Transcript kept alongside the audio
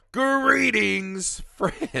Greetings,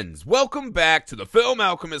 friends. Welcome back to the Film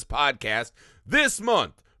Alchemist podcast, this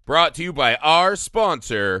month brought to you by our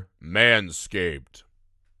sponsor, Manscaped.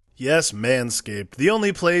 Yes, Manscaped, the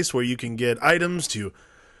only place where you can get items to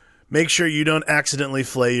make sure you don't accidentally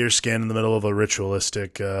flay your skin in the middle of a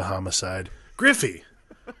ritualistic homicide. Griffey,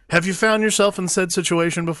 have you found yourself in said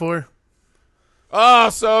situation before? Oh,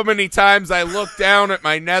 so many times I look down at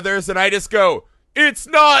my nethers and I just go, "It's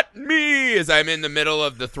not me," as I'm in the middle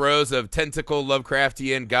of the throes of tentacle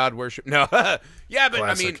Lovecraftian god worship. No, yeah, but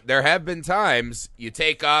Classic. I mean, there have been times you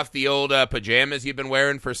take off the old pajamas you've been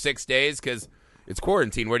wearing for 6 days because it's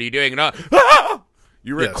quarantine. What are you doing? And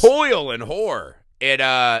you recoil in horror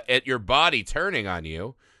at your body turning on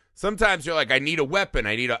you. Sometimes you're like, I need a weapon.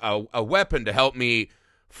 I need a weapon to help me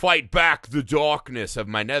fight back the darkness of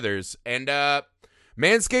my nethers. And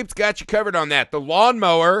Manscaped's got you covered on that. The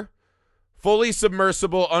lawnmower, fully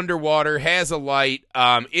submersible underwater, has a light.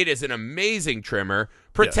 It is an amazing trimmer.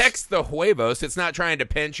 Protects the huevos. It's not trying to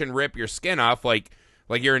pinch and rip your skin off like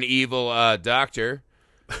you're an evil doctor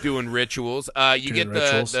doing rituals. You get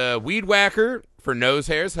the weed whacker for nose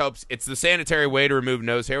hairs. Helps. It's the sanitary way to remove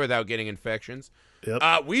nose hair without getting infections.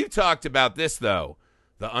 Yep. We've talked about this, though.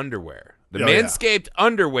 The underwear. The Manscaped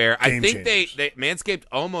underwear. Game I think changers. they Manscaped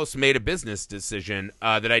almost made a business decision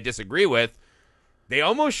that I disagree with. They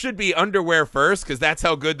almost should be underwear first because that's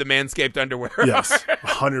how good the Manscaped underwear are. Yes,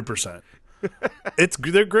 100%.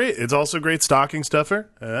 They're great. It's also great stocking stuffer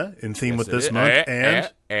in theme with this month.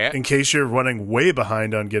 In case you're running way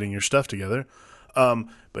behind on getting your stuff together.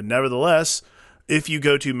 But nevertheless, if you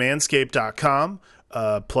go to manscaped.com,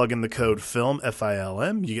 plug in the code FILM,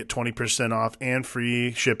 F-I-L-M, you get 20% off and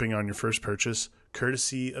free shipping on your first purchase,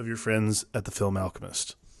 courtesy of your friends at the Film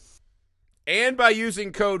Alchemist. And by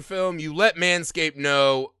using code FILM, you let Manscaped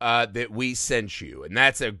know that we sent you. And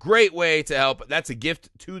that's a great way to help. That's a gift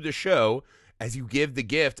to the show as you give the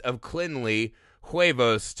gift of cleanly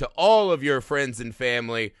huevos to all of your friends and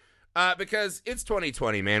family. Because it's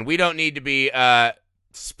 2020, man. We don't need to be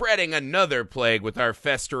spreading another plague with our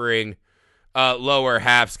festering lower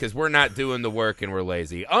halves because we're not doing the work and we're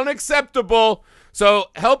lazy. Unacceptable. So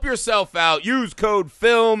help yourself out. Use code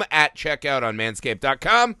FILM at checkout on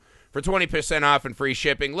manscaped.com for 20% off and free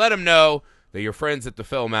shipping. Let them know that your friends at the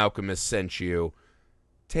Film Alchemist sent you.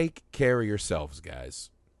 Take care of yourselves, guys.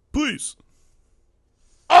 Please.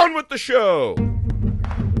 On with the show.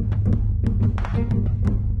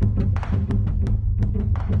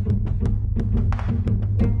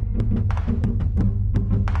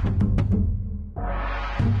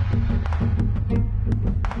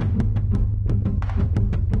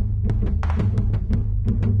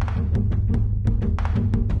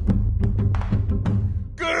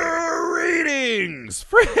 Greetings,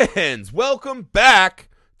 friends. Welcome back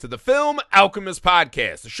to the Film Alchemist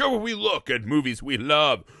podcast, the show where we look at movies we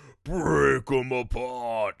love, break them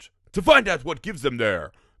apart, to find out what gives them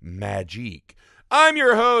their magic. I'm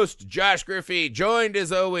your host, Josh Griffey, joined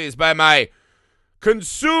as always by my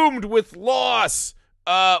consumed with loss,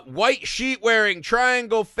 white sheet-wearing,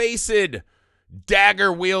 triangle-faced,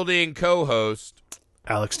 dagger-wielding co-host,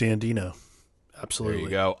 Alex Dandino. Absolutely. There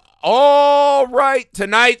you go. All right,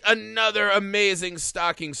 tonight, another amazing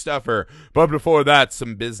stocking stuffer. But before that,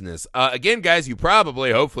 some business. Again, guys, you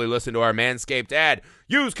probably, hopefully, listened to our Manscaped ad.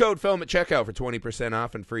 Use code FILM at checkout for 20%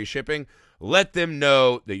 off and free shipping. Let them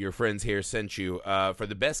know that your friends here sent you for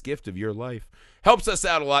the best gift of your life. Helps us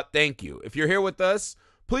out a lot. Thank you. If you're here with us,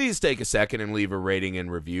 please take a second and leave a rating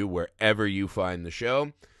and review wherever you find the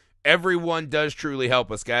show. Everyone does truly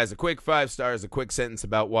help us, guys. A quick 5 stars, a quick sentence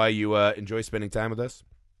about why you enjoy spending time with us.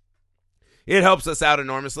 It helps us out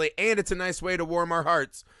enormously, and it's a nice way to warm our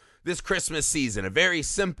hearts this Christmas season. A very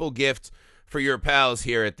simple gift for your pals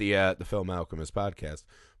here at the Film Alchemist podcast.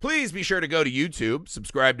 Please be sure to go to YouTube,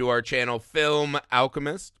 subscribe to our channel, Film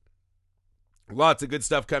Alchemist. Lots of good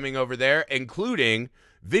stuff coming over there, including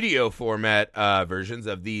video format versions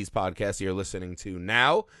of these podcasts you're listening to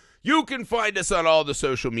now. You can find us on all the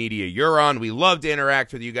social media you're on. We love to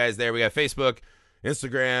interact with you guys there. We got Facebook,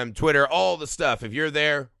 Instagram, Twitter, all the stuff. If you're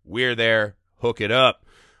there, we're there. Hook it up.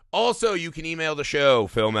 Also, you can email the show,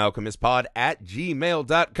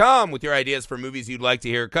 filmalchemistpod@gmail.com, with your ideas for movies you'd like to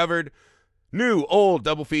hear covered. New, old,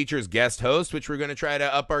 double features, guest host, which we're going to try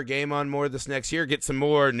to up our game on more this next year. Get some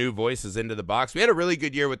more new voices into the box. We had a really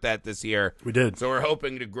good year with that this year. We did. So we're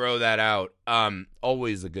hoping to grow that out.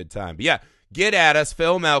 Always a good time. But yeah, get at us.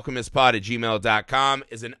 filmalchemistpod@gmail.com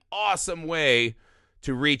is an awesome way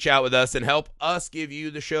to reach out with us and help us give you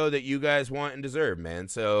the show that you guys want and deserve, man.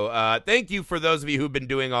 So thank you for those of you who've been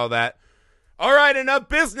doing all that. All right, enough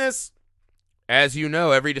business. as you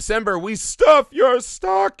know, every December we stuff your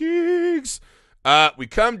stockings. We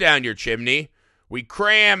come down your chimney. We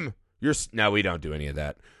cram your... No, we don't do any of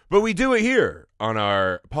that. But we do it here on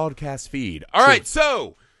our podcast feed. All right,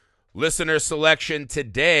 so listener selection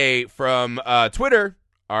today from Twitter.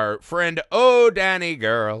 Our friend Danny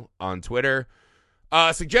Girl on Twitter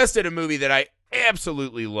suggested a movie that I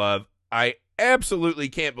absolutely love. I absolutely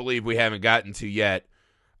can't believe we haven't gotten to yet.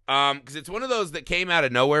 Because it's one of those that came out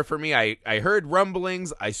of nowhere for me. I heard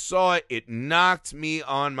rumblings. I saw it. It knocked me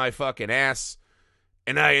on my fucking ass.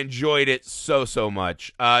 And I enjoyed it so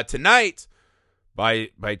much. Tonight, by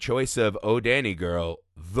choice of Danny Girl,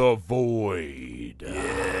 The Void.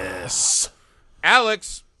 Yes.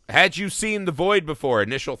 Alex, had you seen The Void before?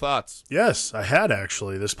 Initial thoughts? Yes, I had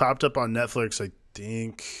actually. This popped up on Netflix, I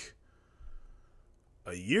think,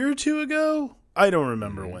 a year or two ago. I don't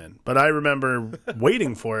remember when, but I remember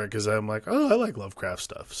waiting for it because I'm like, oh, I like Lovecraft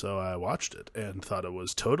stuff. So I watched it and thought it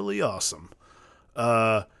was totally awesome.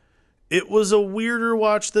 It was a weirder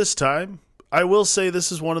watch this time. I will say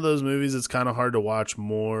this is one of those movies that's kind of hard to watch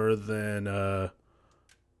more than...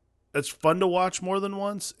 it's fun to watch more than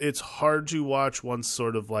once. It's hard to watch once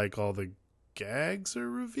sort of like all the gags are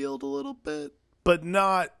revealed a little bit, but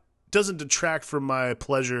doesn't detract from my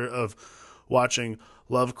pleasure of watching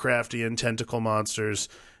Lovecraftian tentacle monsters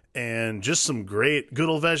and just some great good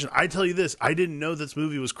old fashioned. I tell you this, I didn't know this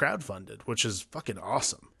movie was crowdfunded, which is fucking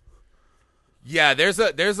awesome. Yeah, there's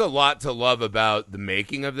a lot to love about the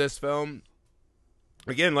making of this film.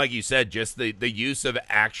 Again, like you said, just the use of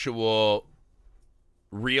actual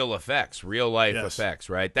real effects, real life effects,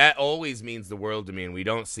 right? That always means the world to me, and we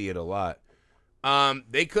don't see it a lot.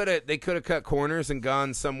 They could have cut corners and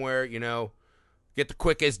gone somewhere, get the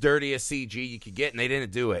quickest, dirtiest CG you could get, and they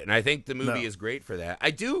didn't do it. And I think the movie is great for that.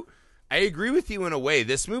 I agree with you in a way.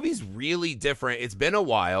 This movie's really different. It's been a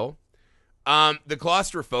while. The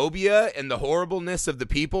claustrophobia and the horribleness of the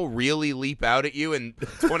people really leap out at you in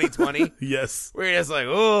 2020. Yes. Where it's like,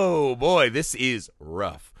 oh boy, this is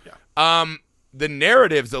rough. Yeah. The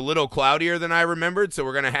narrative's a little cloudier than I remembered, so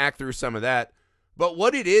we're going to hack through some of that. But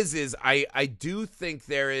what it is I do think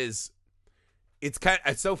there is, it's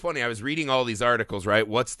so funny. I was reading all these articles, right?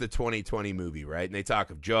 What's the 2020 movie, right? And they talk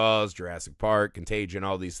of Jaws, Jurassic Park, Contagion,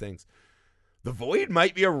 all these things. The Void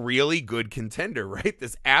might be a really good contender, right?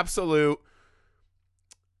 This absolute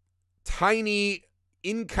tiny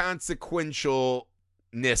inconsequentialness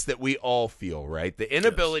that we all feel, right? The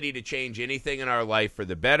inability to change anything in our life for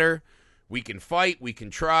the better. We can fight, we can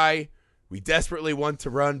try, we desperately want to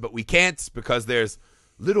run, but we can't because there's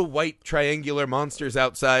little white triangular monsters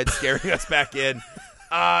outside scaring us back in.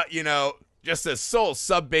 Just a soul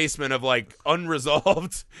sub-basement of like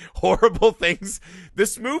unresolved horrible things.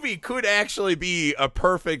 This movie could actually be a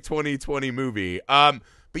perfect 2020 movie. But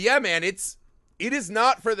yeah, man, it is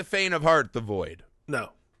not for the faint of heart, The Void.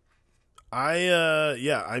 No.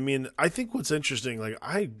 I mean, I think what's interesting, like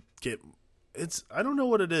I don't know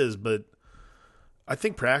what it is, but I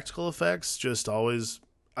think practical effects just always,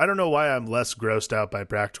 I don't know why I'm less grossed out by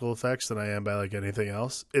practical effects than I am by like anything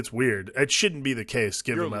else. It's weird. It shouldn't be the case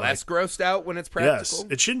given You're less grossed out when it's practical? Yes.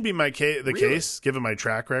 It shouldn't be case given my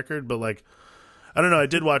track record, but like, I don't know. I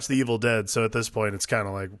did watch The Evil Dead, so at this point it's kind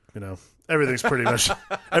of like, everything's pretty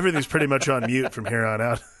much on mute from here on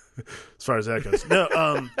out as far as that goes. No,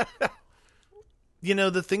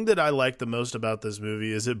 the thing that I like the most about this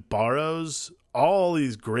movie is it borrows all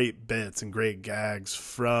these great bits and great gags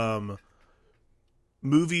from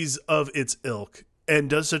movies of its ilk and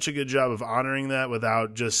does such a good job of honoring that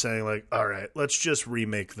without just saying like, all right, let's just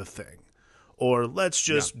remake The Thing or let's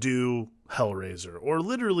just do Hellraiser or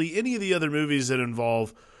literally any of the other movies that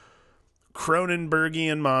involve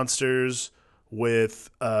Cronenbergian monsters with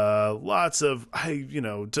lots of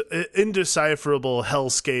indecipherable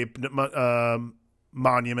hellscape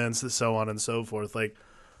monuments and so on and so forth.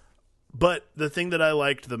 But the thing that I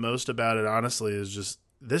liked the most about it, honestly, is just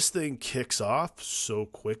this thing kicks off so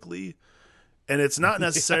quickly, and it's not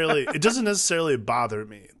necessarily it doesn't necessarily bother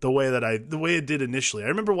me the way it did initially. I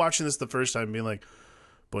remember watching this the first time and being like,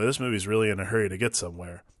 boy, this movie's really in a hurry to get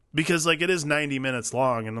somewhere. Because like it is 90 minutes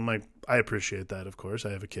long, and I'm like, I appreciate that, of course.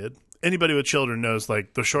 I have a kid. Anybody with children knows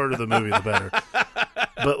like the shorter the movie, the better.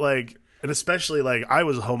 But like, and especially like I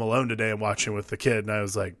was home alone today and watching with the kid, and I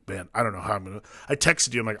was like, man, I don't know how I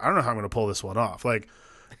texted you, I'm like, I don't know how I'm gonna pull this one off. Like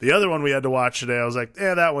the other one we had to watch today, I was like,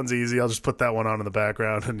 that one's easy. I'll just put that one on in the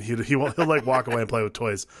background, and he'll like walk away and play with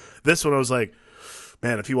toys. This one I was like,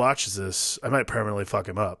 man, if he watches this, I might permanently fuck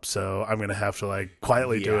him up. So I'm going to have to like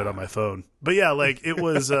quietly do it on my phone. But yeah, like it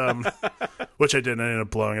was, which I did. I ended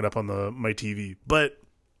up blowing it up on my TV, but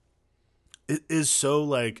it is so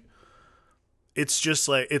like, it's just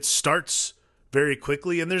like it starts very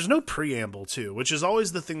quickly, and there's no preamble too, which is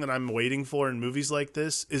always the thing that I'm waiting for in movies like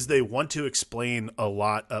this, is they want to explain a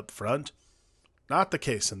lot up front. Not the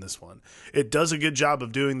case in this one. It does a good job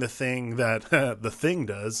of doing the thing that the Thing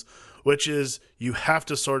does, which is you have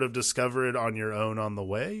to sort of discover it on your own on the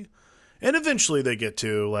way. And eventually they get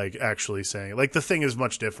to like actually saying, like, the Thing is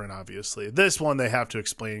much different, obviously. This one they have to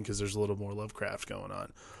explain because there's a little more Lovecraft going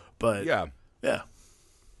on. But yeah.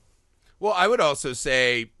 Well, I would also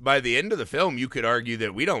say by the end of the film, you could argue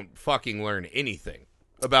that we don't fucking learn anything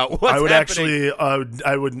about what's happening.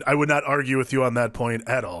 I would not argue with you on that point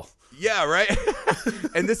at all. Yeah, right.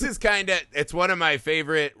 And this is it's one of my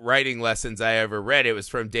favorite writing lessons I ever read. It was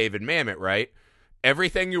from David Mamet, right?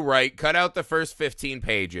 Everything you write, cut out the first 15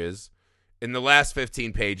 pages in the last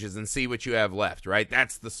 15 pages and see what you have left, right?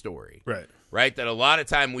 That's the story. Right? That a lot of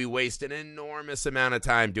time we waste an enormous amount of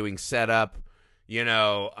time doing setup,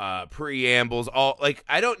 preambles, all like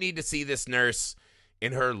I don't need to see this nurse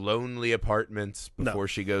in her lonely apartment before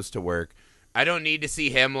she goes to work. I don't need to see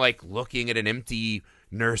him like looking at an empty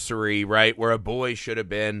nursery, right, where a boy should have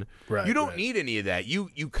been. You don't need any of that. You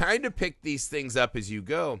kind of pick these things up as you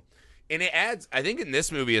go. And it adds, I think in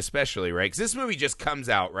this movie especially, right? Because this movie just comes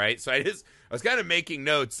out, right? So I was kind of making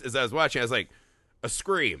notes as I was watching. I was like, a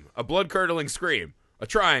scream, a blood-curdling scream, a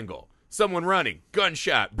triangle, someone running,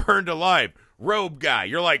 gunshot, burned alive, robe guy.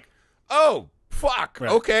 You're like, oh, fuck,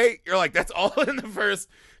 okay. You're like, that's all in the first.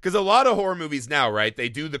 Because a lot of horror movies now, right, they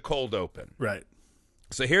do the cold open. Right.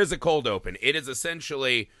 So here's a cold open. It is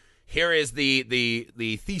essentially, here is the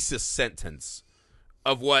thesis sentence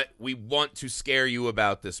of what we want to scare you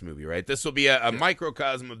about this movie, right? This will be a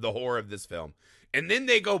microcosm of the horror of this film. And then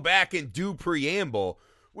they go back and do preamble,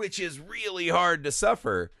 which is really hard to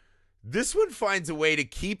suffer. This one finds a way to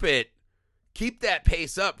keep that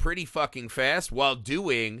pace up pretty fucking fast while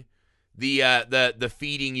doing the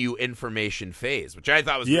feeding you information phase, which I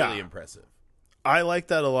thought was really impressive. I like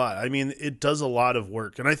that a lot. I mean, it does a lot of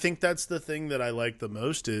work. And I think that's the thing that I like the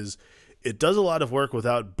most is it does a lot of work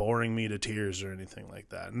without boring me to tears or anything like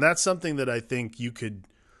that. And that's something that I think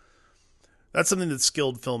that's something that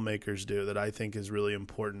skilled filmmakers do that I think is really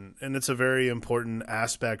important. And it's a very important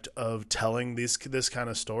aspect of telling this kind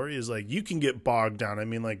of story is like you can get bogged down. I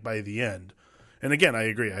mean, like by the end. And again, I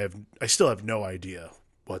agree. I still have no idea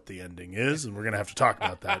what the ending is, and we're going to have to talk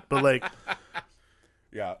about that. But like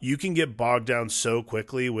you can get bogged down so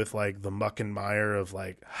quickly with like the muck and mire of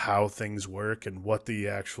like how things work and what the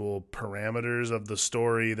actual parameters of the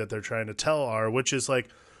story that they're trying to tell are, which is like,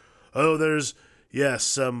 oh, there's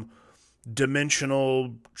some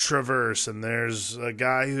dimensional traverse and there's a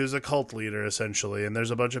guy who's a cult leader essentially, and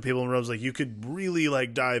there's a bunch of people in robes. Like you could really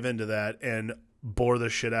like dive into that and bore the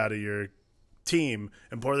shit out of your team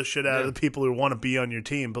and bore the shit out of the people who want to be on your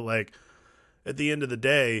team. But like at the end of the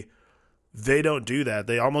day, they don't do that.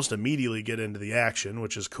 They almost immediately get into the action,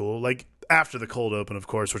 which is cool. Like after the cold open, of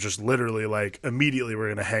course, which is literally like immediately we're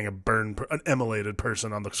going to hang an immolated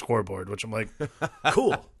person on the scoreboard, which I'm like,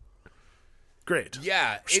 cool. Great.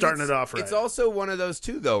 Yeah. Starting it off right. It's also one of those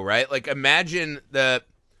too, though, right? Like imagine the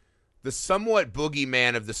somewhat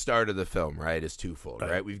boogeyman of the start of the film, right, is twofold,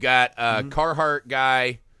 right? We've got Carhartt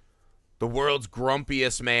guy, the world's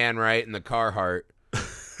grumpiest man, right, in the Carhartt.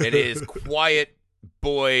 It is quiet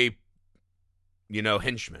boy,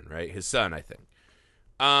 henchman, right? His son, I think.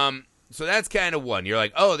 So that's kind of one. You're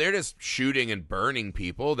like, oh, they're just shooting and burning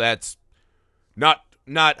people. That's not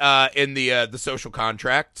in the social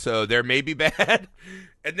contract, so there may be bad.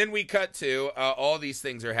 And then we cut to all these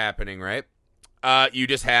things are happening, right? You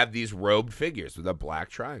just have these robed figures with a black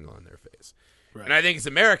triangle on their face. Right. And I think as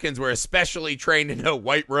Americans, we're especially trained to know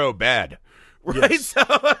white robe bad. Right? Yes.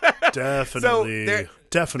 So, definitely.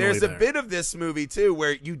 There's a bit of this movie, too,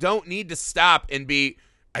 where you don't need to stop and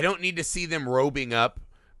I don't need to see them robing up.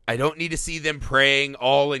 I don't need to see them praying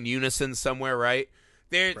all in unison somewhere, right?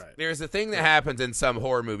 There's a thing that happens in some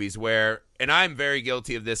horror movies where, and I'm very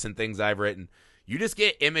guilty of this in things I've written, you just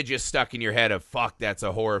get images stuck in your head of, fuck, that's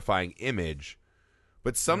a horrifying image.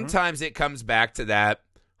 But sometimes it comes back to that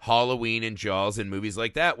Halloween and Jaws and movies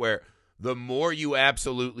like that where the more you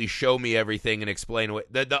absolutely show me everything and explain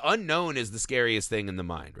what the unknown is the scariest thing in the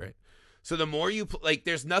mind, right? So the more you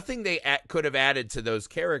there's nothing they could have added to those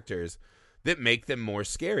characters that make them more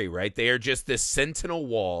scary, right? They are just this sentinel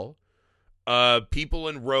wall, people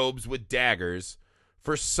in robes with daggers,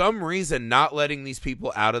 for some reason not letting these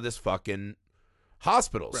people out of this fucking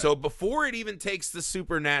hospital. Right. So before it even takes the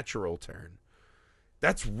supernatural turn,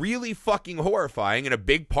 that's really fucking horrifying, and a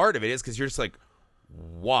big part of it is because you're just like,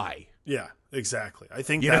 why? Yeah, exactly. I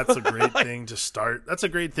think that's a great thing to start. That's a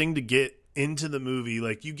great thing to get into the movie.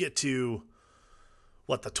 Like, you get to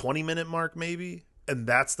the 20-minute mark maybe, and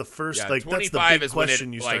that's the first that's the 25 big is when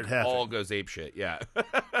question it, you start having. All goes apeshit. Yeah.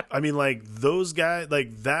 I mean, like those guys,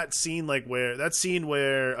 like that scene, where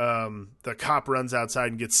the cop runs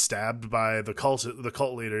outside and gets stabbed by the cult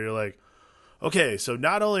leader. You're like, okay, so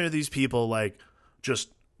not only are these people like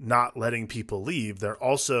just not letting people leave, they're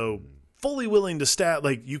also fully willing to stab.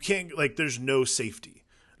 Like you can't, like there's no safety.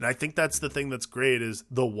 And I think that's the thing that's great is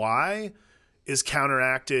the why is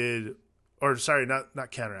counteracted, or sorry,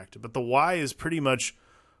 not counteracted, but the why is pretty much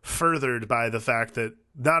furthered by the fact that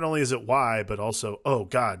not only is it why, but also, oh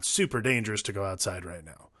God, super dangerous to go outside right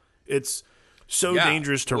now. It's so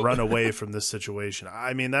dangerous to run away from this situation.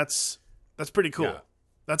 I mean, that's pretty cool. Yeah.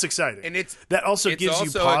 That's exciting. And that also gives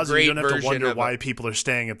you pause and you don't have to wonder why people are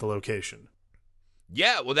staying at the location.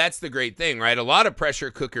 Yeah, well, that's the great thing, right? A lot of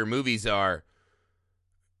pressure cooker movies are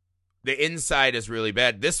the inside is really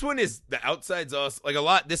bad. This one is the outside's also like a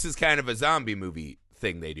lot. This is kind of a zombie movie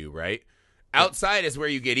thing they do, right? Outside is where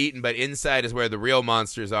you get eaten, but inside is where the real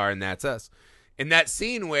monsters are, and that's us. In that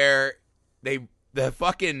scene where the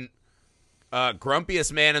fucking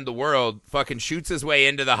grumpiest man in the world fucking shoots his way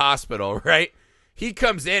into the hospital, right? He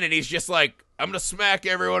comes in and he's just like, I'm going to smack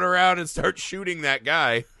everyone around and start shooting that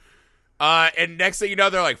guy. And next thing you know,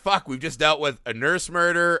 they're like, fuck, we've just dealt with a nurse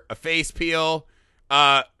murder, a face peel,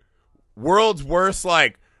 world's worst,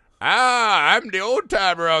 like, I'm the old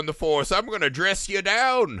timer on the force. I'm going to dress you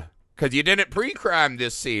down because you didn't pre-crime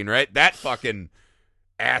this scene, right? That fucking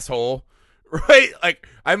asshole, right? Like,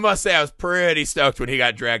 I must say I was pretty stoked when he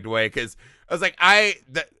got dragged away because I was like,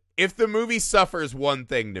 if the movie suffers one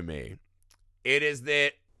thing to me, it is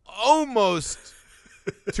that almost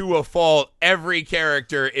to a fault, every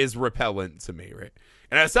character is repellent to me, right?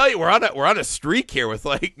 And I tell you, we're on a streak here with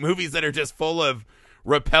like movies that are just full of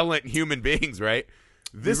repellent human beings, right?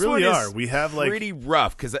 This we really one are. We have like pretty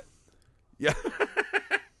rough because, yeah,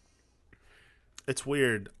 it's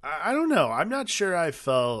weird. I don't know. I'm not sure I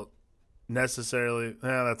felt necessarily.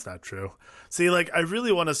 That's not true. See, like I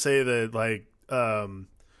really want to say that, like,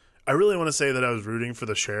 I really want to say that I was rooting for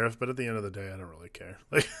the sheriff, but at the end of the day, I don't really care.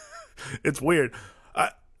 Like, it's weird.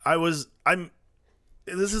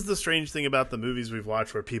 This is the strange thing about the movies we've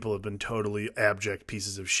watched where people have been totally abject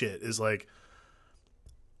pieces of shit is like,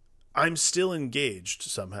 I'm still engaged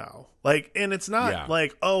somehow. Like, and it's not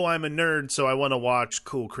like, oh, I'm a nerd, so I want to watch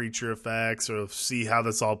cool creature effects or see how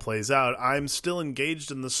this all plays out. I'm still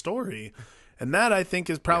engaged in the story. And that I think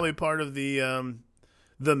is probably part of the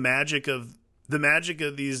magic of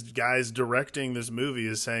these guys directing this movie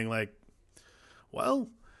is saying like, well,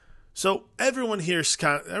 so everyone here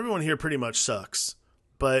pretty much sucks,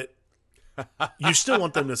 but you still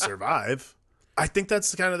want them to survive. I think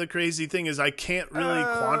that's kind of the crazy thing is I can't really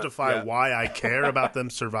quantify why I care about them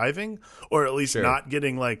surviving or at least not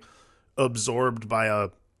getting like absorbed by a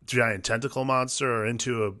giant tentacle monster or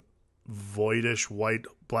into a voidish white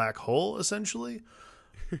black hole essentially.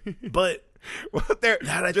 But well,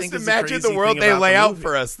 just imagine the world they lay out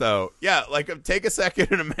for us, though. Yeah, like take a second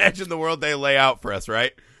and imagine the world they lay out for us,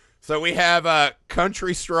 right? So we have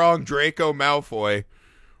country strong Draco Malfoy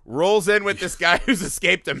rolls in with this guy who's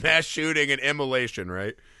escaped a mass shooting and immolation,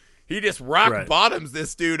 right? He just rock bottoms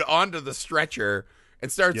this dude onto the stretcher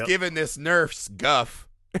and starts giving this nurse guff.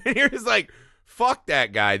 And you're just like, fuck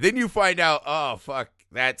that guy. Then you find out, oh, fuck,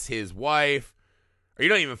 that's his wife. Or you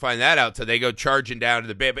don't even find that out till they go charging down to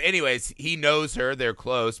the bed. But anyways, he knows her. They're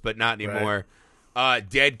close, but not anymore.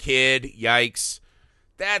 Dead kid. Yikes.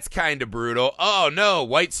 That's kind of brutal. Oh, no.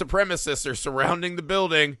 White supremacists are surrounding the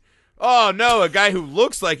building. Oh, no. A guy who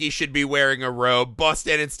looks like he should be wearing a robe busts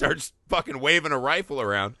in and starts fucking waving a rifle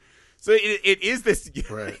around. So it is this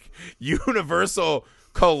universal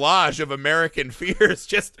collage of American fears.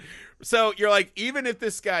 Just so you're like, even if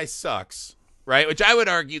this guy sucks, right? Which I would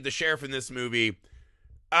argue the sheriff in this movie,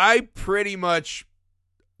 I pretty much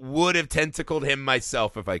would have tentacled him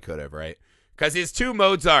myself if I could have, right? Because his two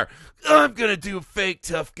modes are, I'm going to do a fake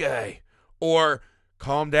tough guy, or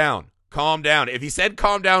calm down, calm down. If he said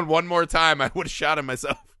calm down one more time, I would have shot him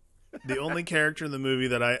myself. The only character in the movie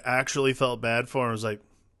that I actually felt bad for was like,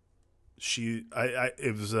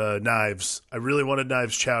 it was Knives. I really wanted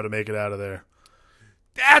Knives Chow to make it out of there.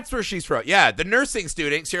 That's where she's from. Yeah, the nursing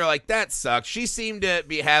students, you're like, that sucks. She seemed to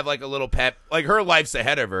have like a little pep. Like her life's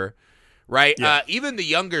ahead of her, right? Yeah. Even the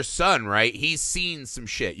younger son, right? He's seen some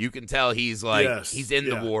shit. You can tell he's like, he's in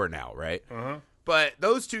the war now, right? Uh-huh. But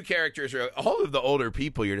those two characters are all of the older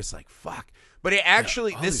people. You're just like, fuck. But it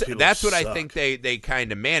actually, that's what I think they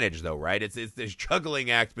kind of manage though, right? It's this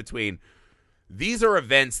juggling act between these are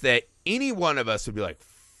events that any one of us would be like,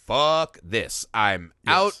 fuck this. I'm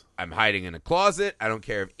out. I'm hiding in a closet. I don't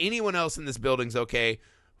care if anyone else in this building's okay.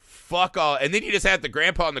 Fuck all. And then you just have the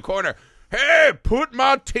grandpa in the corner. Hey, put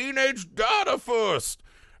my teenage daughter first.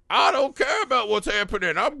 I don't care about what's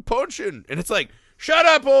happening. I'm punching. And it's like, shut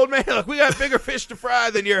up, old man. Like, we got bigger fish to fry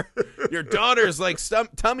than your daughter's like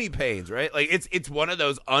tummy pains, right? Like it's one of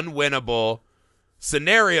those unwinnable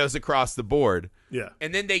scenarios across the board. Yeah.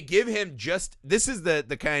 And then they give him this is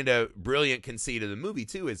the kind of brilliant conceit of the movie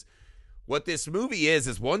too, is what this movie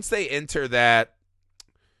is once they enter that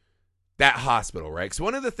hospital, right? Because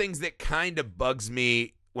one of the things that kind of bugs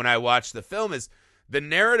me when I watch the film is the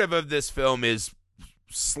narrative of this film is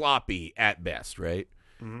sloppy at best, right?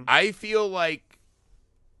 Mm-hmm. I feel like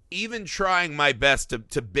even trying my best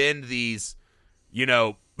to bend these,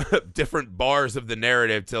 different bars of the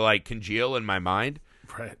narrative to like congeal in my mind,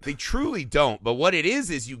 right? They truly don't. But what it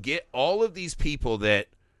is you get all of these people that,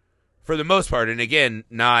 for the most part, and again,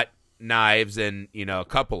 not Knives and a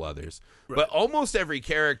couple others, right, but almost every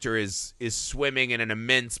character is swimming in an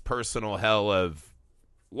immense personal hell of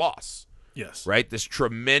loss. Yes. Right? This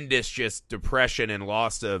tremendous just depression and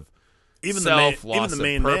loss of even self, loss of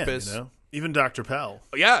main purpose. Man, Even Dr. Powell.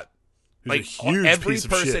 Yeah. Who's like a huge every piece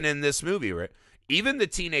of person shit in this movie, right? Even the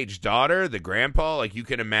teenage daughter, the grandpa, like you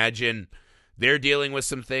can imagine they're dealing with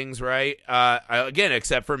some things, right? Again,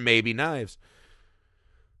 except for maybe Knives.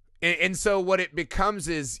 And so what it becomes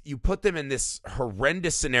is you put them in this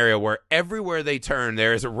horrendous scenario where everywhere they turn,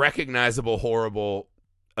 there is a recognizable, horrible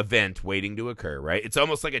event waiting to occur, right? It's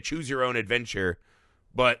almost like a choose your own adventure,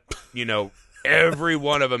 but, every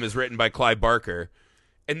one of them is written by Clive Barker.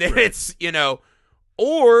 And then it's,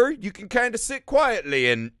 or you can kind of sit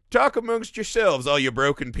quietly and talk amongst yourselves, all you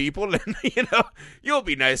broken people, and, you'll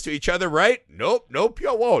be nice to each other, right? Nope,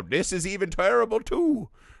 you won't. This is even terrible, too.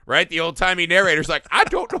 Right? The old-timey narrator's like, I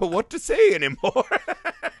don't know what to say anymore.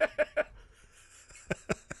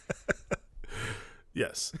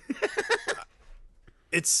 Yes.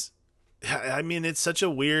 It's such a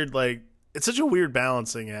weird, it's such a weird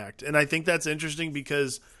balancing act. And I think that's interesting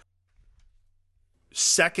because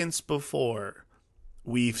seconds before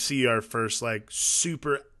we see our first,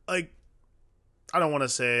 super, I don't want to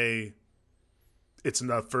say it's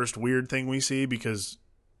the first weird thing we see because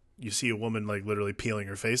you see a woman, literally peeling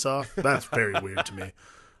her face off. That's very weird to me.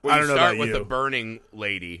 Well, I don't know about you. Start with the burning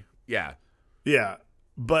lady. Yeah. Yeah.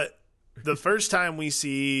 But the first time we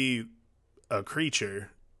see a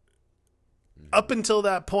creature, up until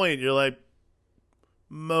that point, you're like,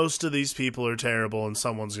 most of these people are terrible and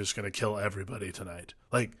someone's just going to kill everybody tonight.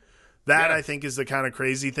 That, yeah. I think, is the kind of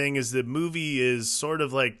crazy thing, is the movie is sort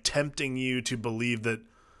of tempting you to believe that,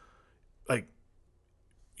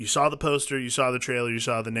 you saw the poster, you saw the trailer, you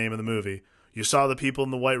saw the name of the movie, you saw the people in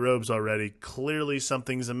the white robes already. Clearly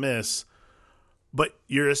something's amiss. But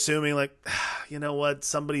you're assuming, you know what?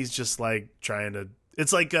 Somebody's just, trying to...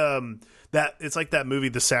 It's like that movie,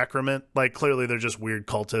 The Sacrament. Clearly they're just weird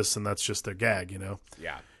cultists, and that's just their gag,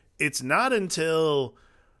 Yeah. It's not until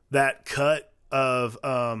that cut of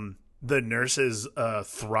the nurse's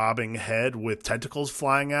throbbing head with tentacles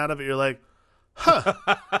flying out of it, you're like, huh.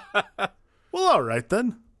 Well, all right,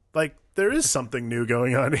 then. There is something new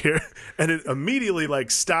going on here. And it immediately,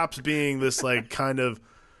 stops being this, kind of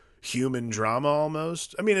human drama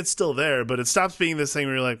almost. I mean, it's still there, but it stops being this thing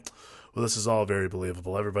where you're like, well, this is all very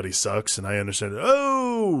believable. Everybody sucks, and I understand it.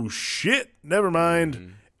 Oh, shit. Never mind.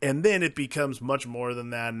 Mm-hmm. And then it becomes much more than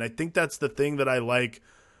that. And I think that's the thing that I like.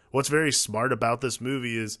 What's very smart about this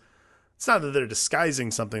movie is it's not that they're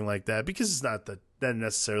disguising something like that, because it's not that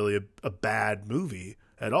necessarily a bad movie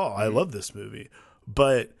at all. Mm-hmm. I love this movie.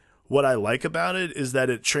 But what I like about it is that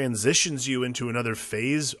it transitions you into another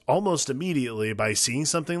phase almost immediately by seeing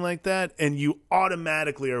something like that, and you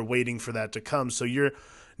automatically are waiting for that to come. So you're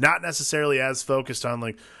not necessarily as focused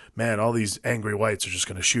on man, all these angry whites are just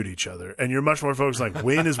going to shoot each other. And you're much more focused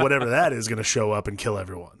when is whatever that is going to show up and kill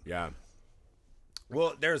everyone. Yeah.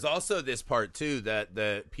 Well, there's also this part, too, that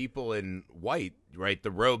the people in white, right, the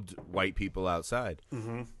robed white people outside,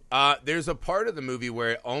 mm-hmm. There's a part of the movie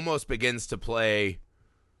where it almost begins to play...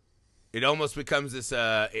 It almost becomes this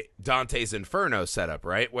Dante's Inferno setup,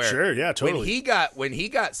 right? Where sure, yeah, totally. When he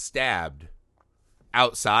got stabbed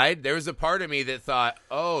outside, there was a part of me that thought,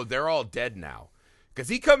 oh, they're all dead now. Because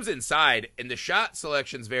he comes inside, and the shot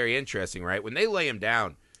selection's very interesting, right? When they lay him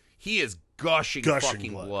down, he is gushing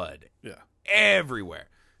fucking blood. Yeah. Everywhere.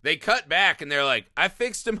 They cut back, and they're like, I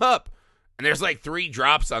fixed him up. And there's 3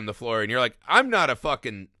 drops on the floor, and you're like, I'm not a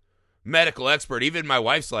fucking medical expert. Even my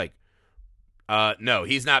wife's like, no,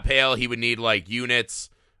 he's not pale. He would need units.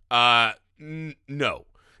 No.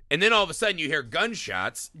 And then all of a sudden you hear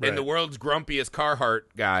gunshots, and the world's grumpiest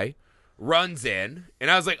Carhartt guy runs in.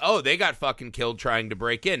 And I was like, oh, they got fucking killed trying to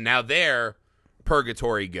break in. Now they're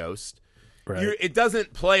Purgatory Ghost. Right. It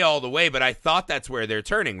doesn't play all the way, but I thought that's where they're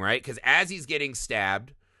turning, right? Because as he's getting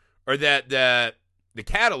stabbed, or the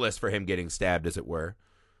catalyst for him getting stabbed, as it were,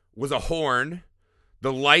 was a horn.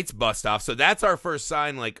 The lights bust off. So that's our first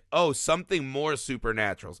sign, like, oh, something more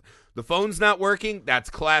supernatural. The phone's not working. That's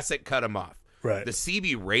classic cut him off. Right. The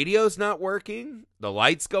CB radio's not working. The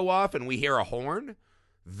lights go off and we hear a horn.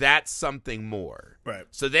 That's something more. Right.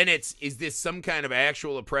 So then is this some kind of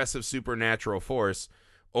actual oppressive supernatural force,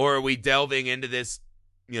 or are we delving into this,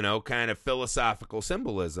 kind of philosophical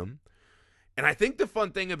symbolism? And I think the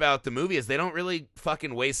fun thing about the movie is they don't really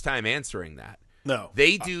fucking waste time answering that. No.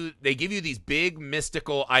 They give you these big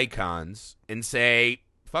mystical icons and say,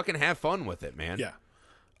 fucking have fun with it, man. Yeah.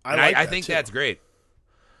 I think that's great.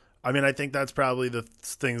 I mean, I think that's probably the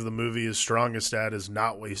things the movie is strongest at, is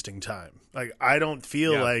not wasting time. Like, I don't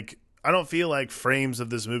feel like frames of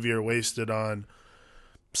this movie are wasted on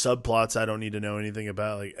subplots I don't need to know anything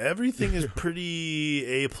about. Like, everything is pretty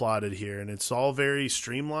A-plotted here, and it's all very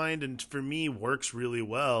streamlined, and for me works really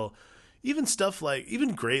well. Even stuff like,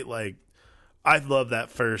 I love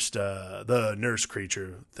that first the nurse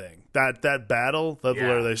creature thing. That battle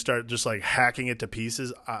where they start just like hacking it to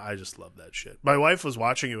pieces. I just love that shit. My wife was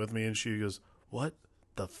watching it with me and she goes, "What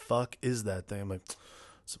the fuck is that thing?" I'm like,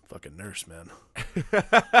 "Some fucking nurse, man."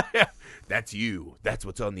 That's you. That's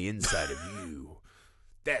what's on the inside of you.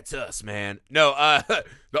 That's us, man. No,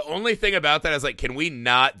 the only thing about that is, like, can we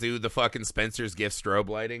not do the fucking Spencer's Gift strobe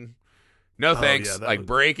lighting? No thanks. Yeah,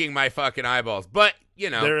 breaking my fucking eyeballs. But,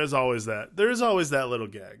 there is always that. There is always that little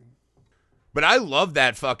gag. But I love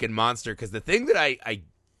that fucking monster, because the thing that I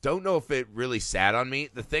don't know if it really sat on me,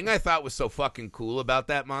 the thing I thought was so fucking cool about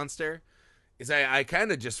that monster is I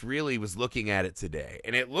kind of just really was looking at it today.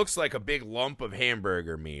 And it looks like a big lump of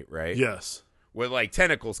hamburger meat, right? Yes. With, like,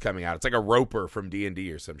 tentacles coming out. It's like a roper from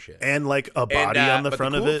D&D or some shit. And, like, a body on the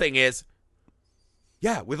front of it. But the cool thing is,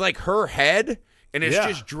 with, like, her head... And it's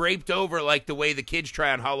just draped over like the way the kids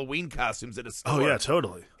try on Halloween costumes at a store. Oh, yeah,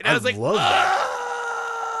 totally. And I was like, love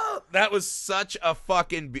that. That was such a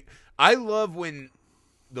fucking... I love when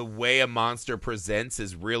the way a monster presents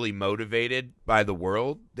is really motivated by the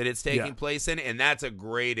world that it's taking place in. And that's a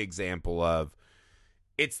great example of...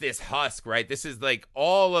 It's this husk, right? This is like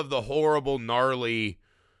all of the horrible, gnarly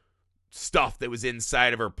stuff that was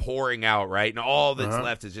inside of her pouring out, right? And all that's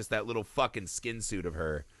left is just that little fucking skin suit of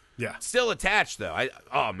her. Yeah. Still attached, though. I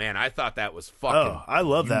thought that was fucking I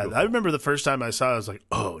love beautiful. that. I remember the first time I saw it, I was like,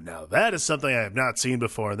 oh, now that is something I have not seen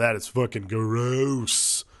before. That is fucking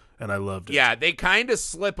gross. And I loved it. Yeah, they kind of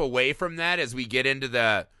slip away from that as we get into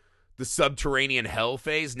the subterranean hell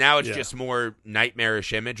phase. Now it's just more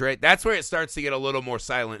nightmarish image, right? That's where it starts to get a little more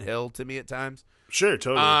Silent Hill to me at times. Sure,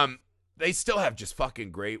 totally. They still have just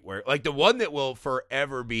fucking great work. Like, the one that will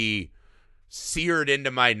forever be seared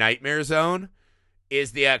into my nightmare zone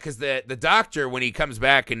is because the doctor, when he comes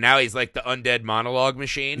back and now he's like the undead monologue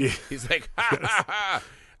machine, he's like, ha, ha, ha,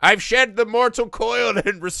 I've shed the mortal coil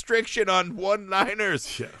and restriction on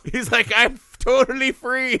one-liners. Yeah. He's like, I'm totally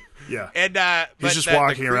free. Yeah. And he's just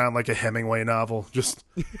walking around like a Hemingway novel. Just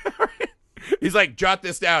he's like, jot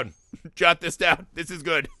this down. Jot this down. This is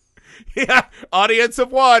good. Yeah. Audience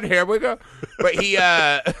of one. Here we go. But he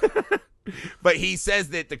but he says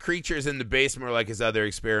that the creatures in the basement are like his other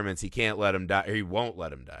experiments. He can't let him die, or he won't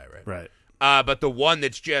let him die, right? Right. But the one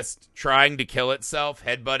that's just trying to kill itself,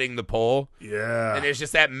 headbutting the pole. Yeah. And there's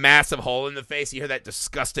just that massive hole in the face. You hear that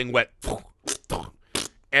disgusting wet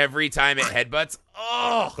every time it headbutts.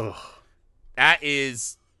 Oh. Ugh. That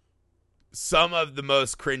is some of the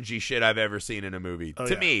most cringy shit I've ever seen in a movie.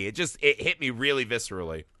 To me, it hit me really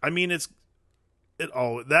viscerally. I mean,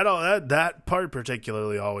 that part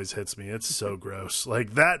particularly always hits me. It's so gross.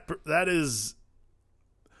 Like that is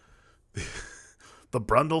the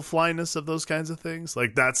Brundleflyness of those kinds of things.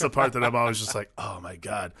 Like, that's the part that I'm always just like, oh my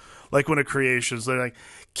god. Like when a creation's like,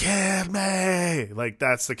 kill me. Like,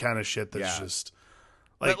 that's the kind of shit that's just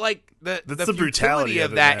like, but like the brutality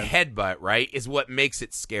of that headbutt, right, is what makes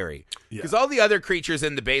it scary. Because all the other creatures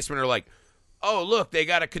in the basement are like, oh, look, they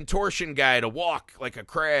got a contortion guy to walk like a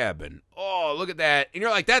crab, and oh, look at that. And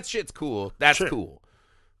you're like, that shit's cool. That's cool.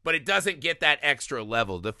 But it doesn't get that extra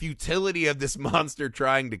level. The futility of this monster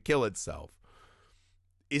trying to kill itself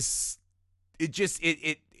is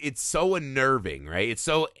it it's so unnerving, right? It's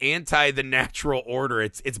so anti the natural order.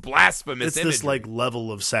 It's blasphemous. It's imagery. this like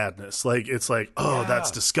level of sadness. Like it's like, oh,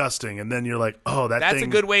 that's disgusting, and then you're like, oh, that's a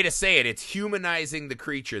good way to say it. It's humanizing the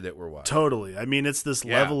creature that we're watching. Totally. I mean, it's this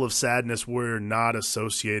level of sadness we're not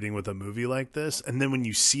associating with a movie like this, and then when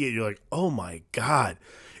you see it, you're like, oh my god,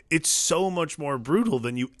 it's so much more brutal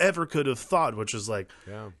than you ever could have thought. Which is like,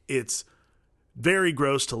 it's very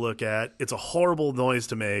gross to look at. It's a horrible noise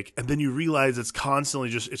to make, and then you realize it's constantly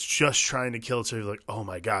just trying to kill. So you're like, oh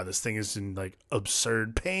my god, this thing is in like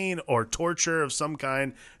absurd pain or torture of some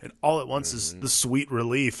kind, and all at once is the sweet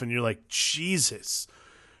relief, and you're like, Jesus.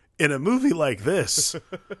 In a movie like this,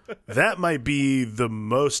 that might be the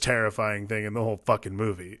most terrifying thing in the whole fucking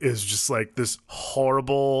movie. Is just like this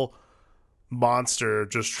horrible monster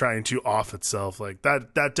just trying to off itself. Like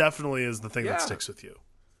that definitely is the thing that sticks with you.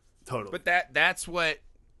 Totally. But that's what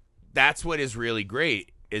is really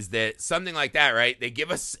great, is that something like that, right? They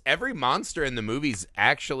give us every monster in the movie's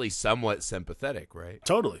actually somewhat sympathetic, right?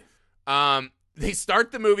 Totally. They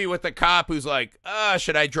start the movie with a cop who's like,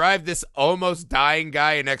 should I drive this almost dying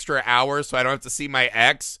guy an extra hour so I don't have to see my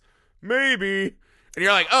ex? Maybe. And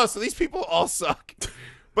you're like, oh, so these people all suck.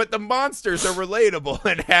 But the monsters are relatable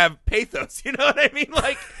and have pathos. You know what I mean?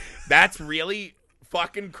 Like, that's really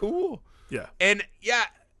fucking cool. Yeah. And yeah,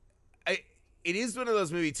 it is one of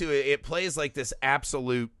those movies, too. It plays like this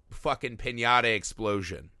absolute fucking pinata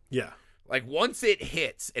explosion. Yeah. Like, once it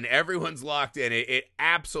hits and everyone's locked in, it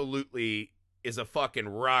absolutely is a fucking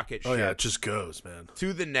rocket ship. Oh, yeah, it just goes, man.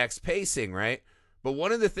 To the next pacing, right? But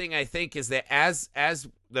one of the thing I think is that as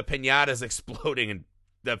the pinata's exploding and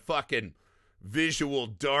the fucking visual,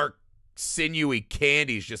 dark, sinewy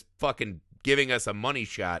candy's just fucking giving us a money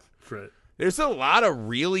shot. Right. There's a lot of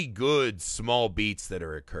really good small beats that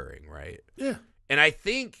are occurring, right? Yeah. And I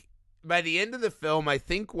think by the end of the film, I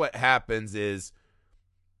think what happens is,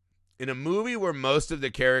 in a movie where most of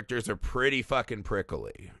the characters are pretty fucking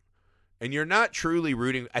prickly, and you're not truly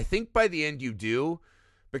rooting, I think by the end you do,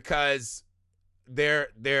 because their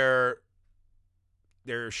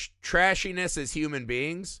trashiness as human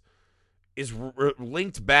beings is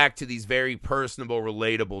linked back to these very personable,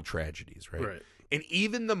 relatable tragedies, right? Right. And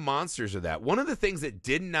even the monsters are that. One of the things that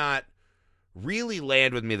did not really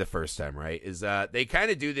land with me the first time, right, is they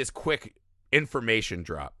kind of do this quick information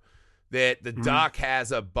drop that the doc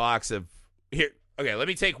has a box of here. Okay, let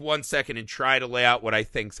me take 1 second and try to lay out what I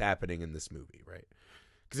think's happening in this movie, right?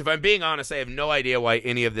 Because if I'm being honest, I have no idea why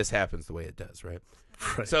any of this happens the way it does, right?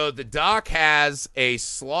 Right. So the doc has a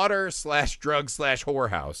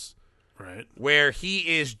slaughter/drug/whorehouse, right, where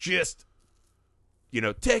he is just,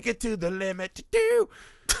 take it to the limit,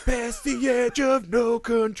 past the edge of no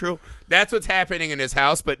control. That's what's happening in his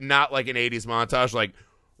house, but not like an 80s montage, like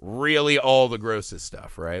really all the grossest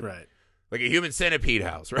stuff, right? Right. Like a human centipede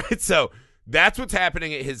house, right? So that's what's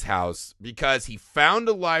happening at his house because he found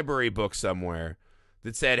a library book somewhere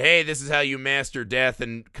that said, hey, this is how you master death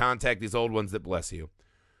and contact these old ones that bless you.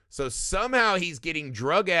 So somehow he's getting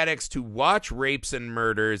drug addicts to watch rapes and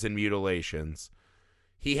murders and mutilations.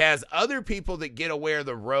 He has other people that get to wear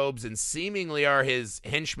the robes and seemingly are his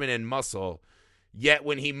henchmen and muscle. Yet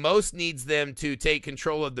when he most needs them to take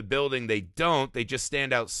control of the building, they don't. They just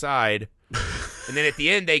stand outside. And then at the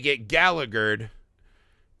end, they get Gallaghered.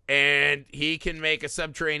 And he can make a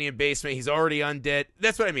subterranean basement. He's already undead.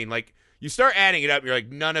 That's what I mean. Like, you start adding it up, and you're like,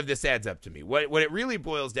 none of this adds up to me. What it really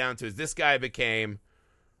boils down to is this guy became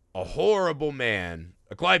a horrible man,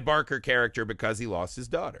 a Clive Barker character because he lost his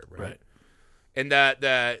daughter, right? And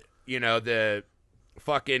the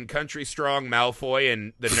fucking country strong Malfoy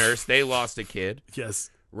and the nurse, they lost a kid.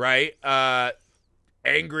 Yes. Right?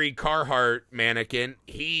 Angry Carhartt mannequin,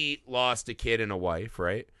 he lost a kid and a wife,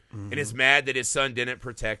 right? And is mad that his son didn't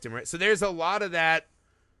protect him, right? So there's a lot of that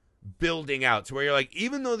building out to where you're like,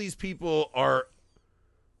 even though these people are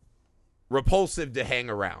repulsive to hang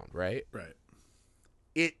around, right? Right.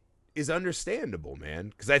 It is understandable, man.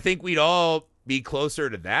 Because I think we'd all be closer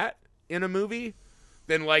to that in a movie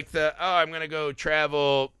than like I'm going to go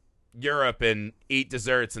travel Europe and eat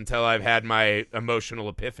desserts until I've had my emotional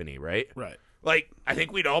epiphany, right? Right. Like, I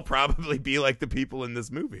think we'd all probably be like the people in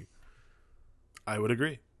this movie. I would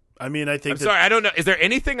agree. I mean, I think. Sorry, I don't know. Is there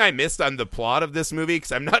anything I missed on the plot of this movie?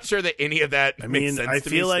 Because I'm not sure that any of that makes sense to me. I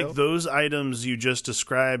feel like those items you just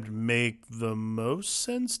described make the most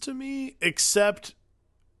sense to me, except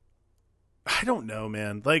I don't know,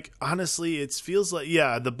 man. Like, honestly, it feels like,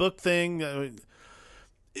 the book thing,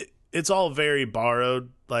 it's all very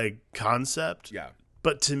borrowed, like, concept. Yeah.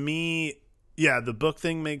 But to me, the book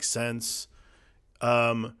thing makes sense.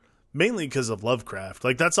 mainly because of Lovecraft.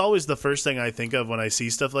 Like, that's always the first thing I think of when I see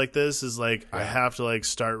stuff like this is, like, I have to, like,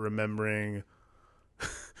 start remembering.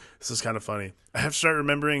 This is kind of funny. I have to start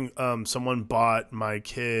remembering someone bought my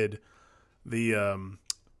kid the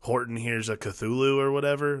Horton Hears a Cthulhu or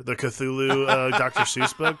whatever, the Cthulhu Dr.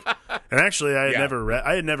 Seuss book. And actually, I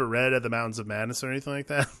had never read At the Mountains of Madness or anything like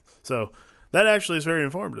that. So that actually is very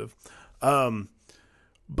informative.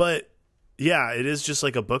 But yeah, it is just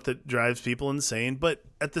like a book that drives people insane. But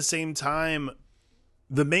at the same time,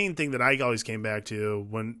 the main thing that I always came back to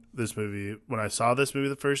when I saw this movie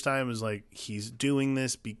the first time was like, he's doing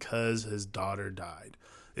this because his daughter died.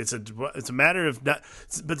 It's a matter of not.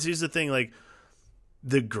 But here's the thing, like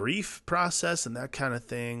the grief process and that kind of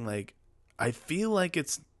thing. Like, I feel like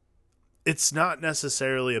it's not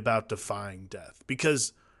necessarily about defying death,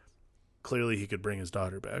 because clearly he could bring his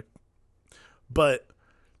daughter back, but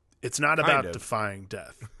it's not about defying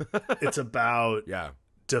death. It's about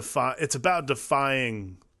It's about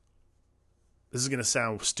defying. This is going to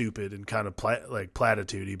sound stupid and kind of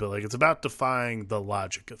platitudey, but like, it's about defying the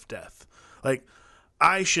logic of death. Like,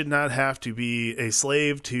 I should not have to be a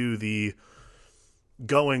slave to the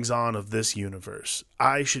goings on of this universe.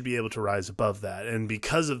 I should be able to rise above that. And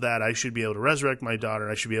because of that, I should be able to resurrect my daughter.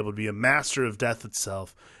 I should be able to be a master of death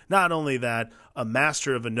itself. Not only that, a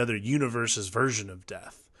master of another universe's version of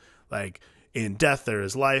death. Like, in death there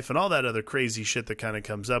is life, and all that other crazy shit that kind of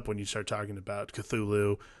comes up when you start talking about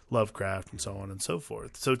Cthulhu, Lovecraft, and so on and so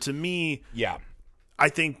forth. So to me, I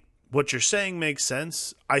think what you're saying makes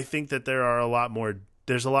sense. I think that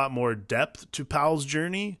there's a lot more depth to Powell's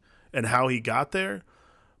journey and how he got there.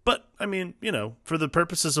 But, I mean, you know, for the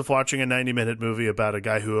purposes of watching a 90-minute movie about a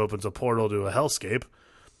guy who opens a portal to a hellscape,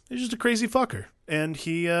 he's just a crazy fucker. And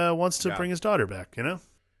he wants to bring his daughter back, you know?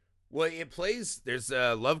 Well, there's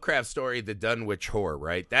a Lovecraft story, The Dunwich Horror,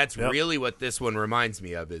 right? That's really what this one reminds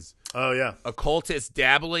me of, is occultists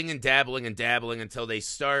dabbling and dabbling and dabbling until they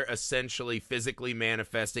start essentially physically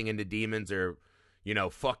manifesting into demons, or, you know,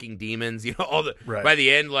 fucking demons. You know, by the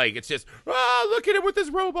end, like, it's just, look at him with his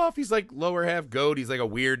robe off. He's like lower half goat. He's like a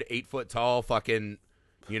weird 8 foot tall fucking,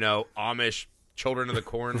 you know, Amish Children of the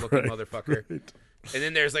Corn looking motherfucker. Right. And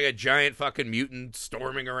then there's like a giant fucking mutant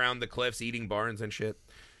storming around the cliffs, eating barns and shit.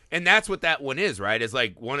 And that's what that one is, right? It's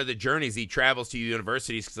like one of the journeys he travels to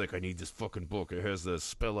universities. He's like, I need this fucking book. It has the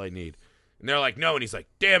spell I need. And they're like, no. And he's like,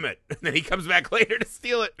 damn it. And then he comes back later to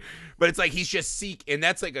steal it. But it's like, he's just and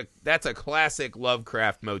that's a classic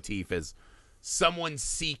Lovecraft motif, is someone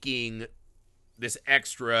seeking this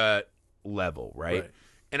extra level, right?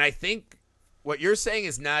 And I think what you're saying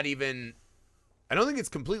is not even, I don't think it's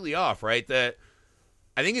completely off, right?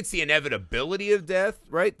 I think it's the inevitability of death,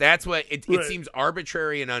 right? That's what it seems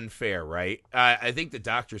arbitrary and unfair, right? I think the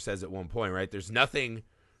doctor says at one point, right? There's nothing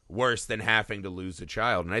worse than having to lose a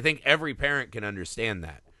child, and I think every parent can understand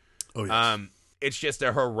that. Oh, yes. It's just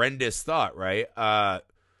a horrendous thought, right? I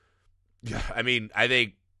mean, I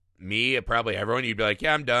think probably everyone, you'd be like,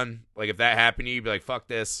 yeah, I'm done. Like, if that happened to you, you'd be like, fuck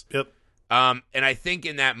this. Yep. And I think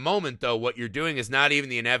in that moment, though, what you're doing is not even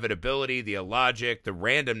the inevitability, the illogic, the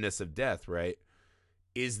randomness of death, right?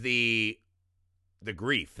 Is the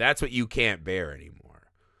grief. That's what you can't bear anymore.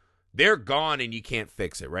 They're gone and you can't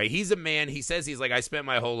fix it, right? He's a man, he says, he's like, I spent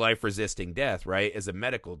my whole life resisting death, right, as a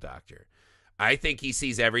medical doctor. I think he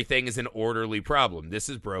sees everything as an orderly problem. This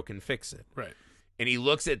is broken, fix it. Right. And he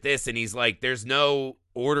looks at this and he's like, there's no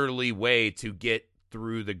orderly way to get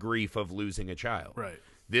through the grief of losing a child. Right.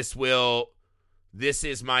 This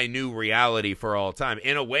is my new reality for all time.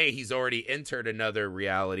 In a way, he's already entered another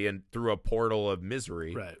reality and through a portal of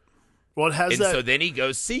misery. Right. Well, it has that. So then he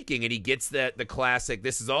goes seeking, and he gets the classic.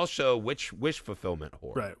 This is also wish fulfillment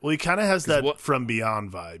horror. Right. Well, he kind of has that From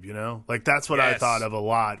Beyond vibe, you know. Like, that's what I thought of a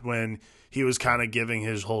lot when he was kind of giving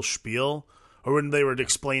his whole spiel, or when they were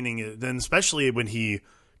explaining it. Then, especially when he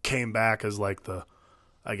came back as like the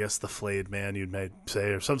flayed man, you might say,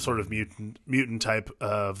 or some sort of mutant type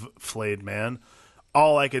of flayed man.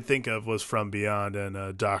 All I could think of was From Beyond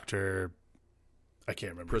and Dr. I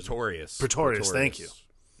can't remember. Pretorius, thank you.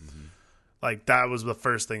 Mm-hmm. Like, that was the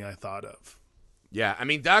first thing I thought of. Yeah, I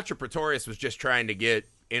mean, Dr. Pretorius was just trying to get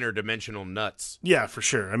interdimensional nuts. Yeah, for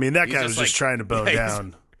sure. I mean, that guy was just trying to bow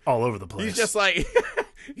down all over the place. He's just like,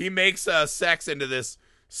 he makes sex into this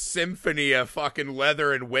symphony of fucking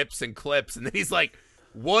leather and whips and clips, and then he's like,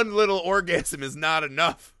 one little orgasm is not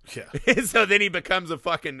enough. Yeah. So then he becomes a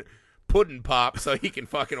fucking pudding pop so he can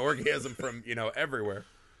fucking orgasm from, you know, everywhere.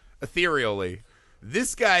 Ethereally.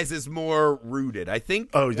 This guy's is more rooted. I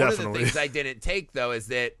think one of the things I didn't take, though, is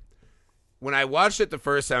that when I watched it the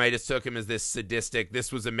first time, I just took him as this sadistic,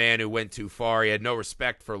 this was a man who went too far. He had no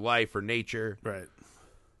respect for life or nature. Right.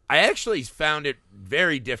 I actually found it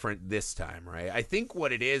very different this time, right? I think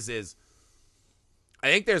what it is I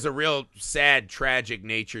think there's a real sad, tragic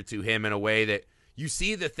nature to him in a way that you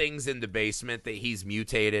see the things in the basement that he's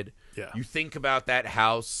mutated. Yeah. You think about that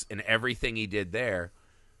house and everything he did there.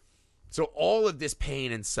 So all of this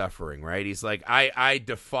pain and suffering, right? He's like, I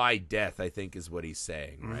defy death, I think is what he's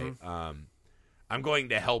saying, right? I'm going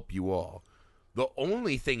to help you all. The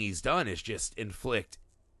only thing he's done is just inflict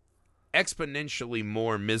exponentially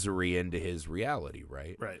more misery into his reality,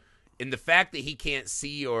 right? Right. And the fact that he can't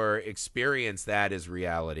see or experience that as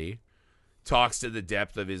reality talks to the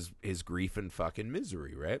depth of his grief and fucking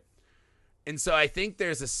misery, right? And so I think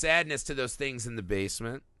there's a sadness to those things in the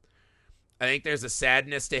basement. I think there's a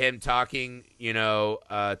sadness to him talking,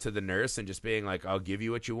 to the nurse and just being like, I'll give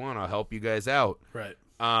you what you want. I'll help you guys out. Right.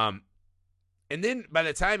 And then by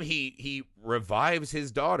the time he revives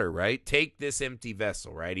his daughter, right? Take this empty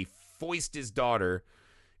vessel, right? He foists his daughter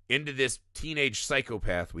into this teenage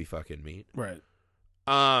psychopath we fucking meet. Right.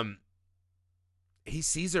 He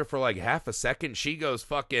sees her for like half a second. She goes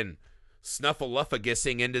fucking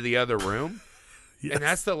snuffleupagussing into the other room. Yes. And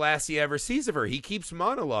that's the last he ever sees of her. He keeps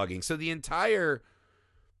monologuing. So the entire,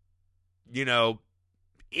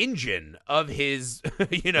 engine of his,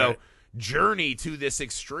 right. journey to this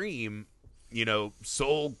extreme,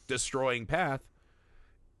 soul-destroying path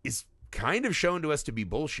is kind of shown to us to be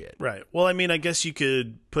bullshit. Right. Well, I mean, I guess you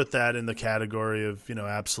could put that in the category of,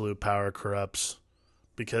 absolute power corrupts.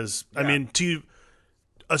 Because, yeah. I mean, to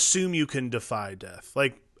assume you can defy death.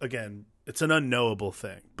 Like, again, it's an unknowable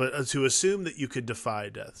thing. But to assume that you could defy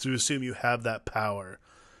death, to assume you have that power.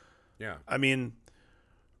 Yeah. I mean,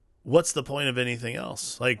 what's the point of anything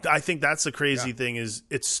else? Like, I think that's the crazy thing is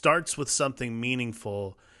it starts with something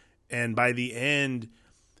meaningful. And by the end,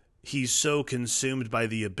 he's so consumed by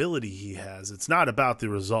the ability he has. It's not about the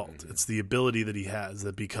result. Mm-hmm. It's the ability that he has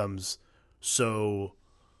that becomes so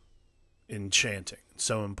enchanting,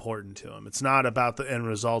 so important to him. It's not about the end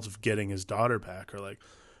result of getting his daughter back or like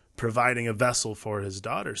providing a vessel for his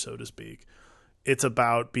daughter, so to speak. It's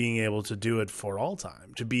about being able to do it for all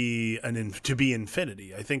time, to be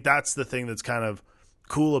infinity. I think that's the thing that's kind of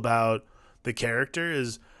cool about the character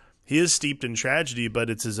is he is steeped in tragedy, but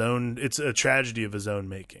it's a tragedy of his own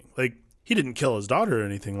making. Like, he didn't kill his daughter or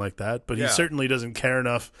anything like that, but he certainly doesn't care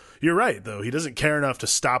enough. You're right, though. He doesn't care enough to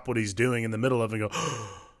stop what he's doing in the middle of it and go,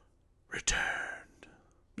 returned.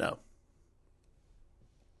 No.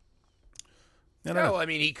 No, I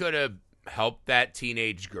mean, he could have helped that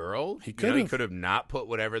teenage girl. He could have not put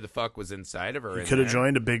whatever the fuck was inside of her. He could have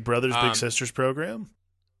joined a Big Brothers Big Sisters program.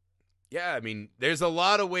 Yeah, I mean, there's a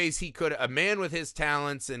lot of ways he could. A man with his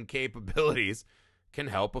talents and capabilities can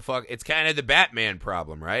help a fuck. It's kind of the Batman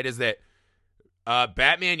problem, right? Is that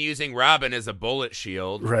Batman using Robin as a bullet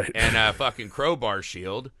shield and a fucking crowbar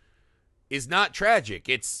shield is not tragic.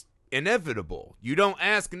 It's inevitable. You don't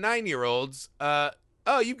ask 9-year-olds,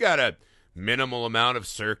 you've got a minimal amount of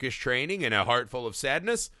circus training and a heart full of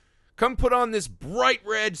sadness. Come put on this bright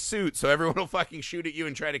red suit so everyone will fucking shoot at you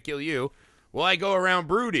and try to kill you. Well, I go around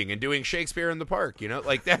brooding and doing Shakespeare in the Park,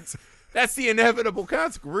 like that's the inevitable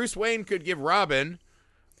consequence. Bruce Wayne could give Robin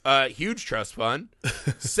a huge trust fund,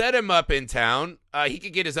 set him up in town. He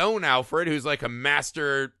could get his own Alfred, who's like a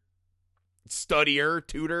master studier,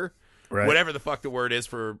 tutor, whatever the fuck the word is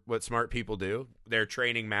for what smart people do. They're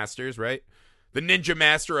training masters, right? The ninja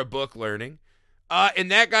master of book learning.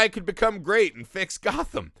 And that guy could become great and fix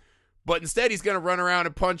Gotham. But instead, he's going to run around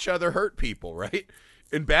and punch other hurt people, right?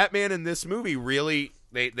 And Batman in this movie really,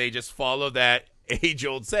 they just follow that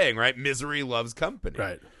age-old saying, right? Misery loves company.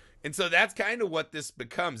 Right. And so that's kind of what this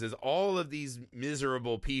becomes, is all of these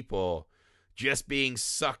miserable people just being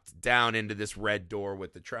sucked down into this red door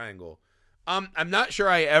with the triangle. I'm not sure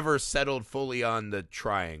I ever settled fully on the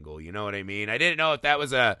triangle. You know what I mean? I didn't know if that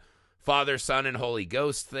was a Father, Son, and Holy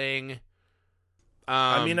Ghost thing.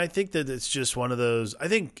 I mean, I think that it's just one of those. I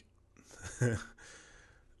think.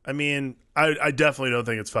 I mean, I definitely don't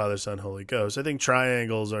think it's Father, Son, Holy Ghost. I think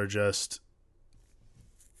triangles are just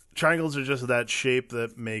that shape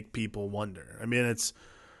that make people wonder. I mean, it's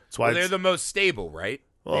why they're the most stable, right?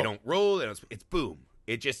 Well, they don't roll. It's boom.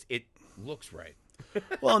 It looks right.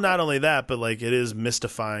 Well, not only that, but like it is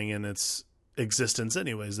mystifying in its existence,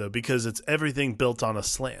 anyways, though, because it's everything built on a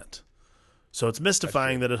slant. So it's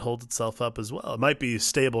mystifying that it holds itself up as well. It might be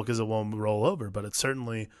stable because it won't roll over, but it's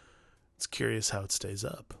curious how it stays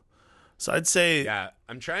up. So I'd say... Yeah,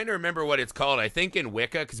 I'm trying to remember what it's called. I think in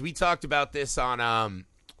Wicca, because we talked about this on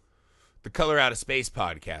the Color Out of Space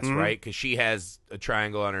podcast, right? Because she has a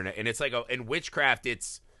triangle on her neck. And it's like, in witchcraft,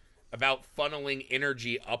 it's about funneling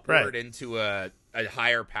energy upward into a a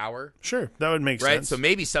higher power. Sure, that would make sense. Right? So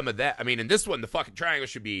maybe some of that. I mean, in this one, the fucking triangle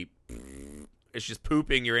should be, it's just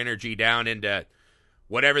pooping your energy down into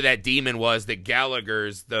whatever that demon was that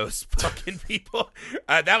Gallagher's those fucking people.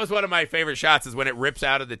 That was one of my favorite shots, is when it rips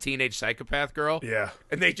out of the teenage psychopath girl. Yeah.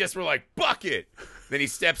 And they just were like, bucket. Then he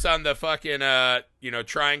steps on the fucking,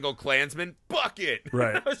 triangle Klansman, bucket.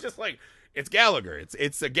 Right. I was just like, it's Gallagher.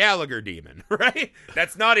 It's a Gallagher demon, right?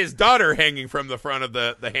 That's not his daughter hanging from the front of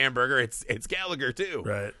the hamburger. It's Gallagher too.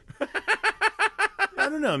 Right. I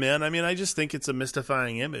don't know, man. I mean, I just think it's a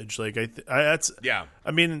mystifying image. Like, I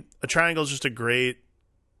mean, a triangle is just a great.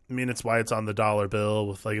 I mean, it's why it's on the dollar bill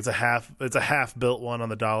with like it's a half built one on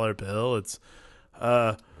the dollar bill. It's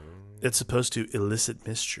supposed to elicit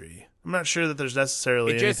mystery. I'm not sure that there's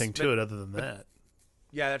necessarily anything to it other than that.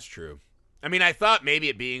 Yeah, that's true. I mean, I thought maybe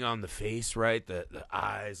it being on the face, right? The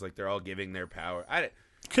eyes, like they're all giving their power.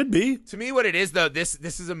 Could be. To me, what it is, though, this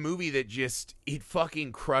is a movie that it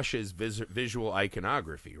fucking crushes visual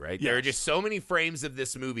iconography, right? Yes. There are just so many frames of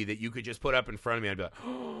this movie that you could just put up in front of me and be like,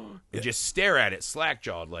 oh, and just stare at it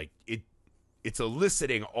slack-jawed. Like, it's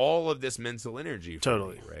eliciting all of this mental energy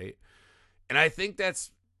from me, right? And I think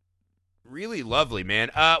that's really lovely, man.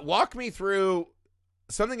 Walk me through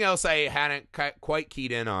something else I hadn't quite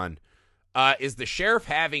keyed in on. Is the sheriff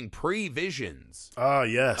having pre-visions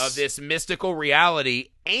yes. of this mystical reality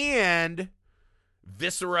and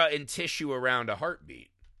viscera and tissue around a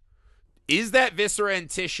heartbeat? Is that viscera and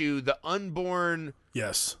tissue the unborn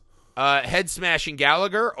head-smashing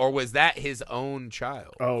Gallagher, or was that his own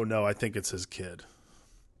child? Oh, no, I think it's his kid.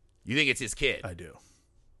 You think it's his kid? I do.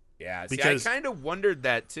 Yeah, because I kind of wondered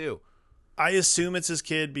that, too. I assume it's his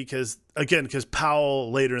kid because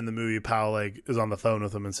Powell later in the movie, Powell like is on the phone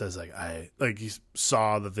with him and says he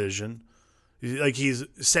saw the vision, like he's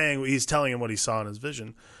telling him what he saw in his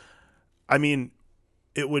vision. I mean,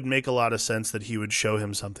 it would make a lot of sense that he would show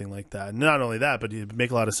him something like that. Not only that, but it would make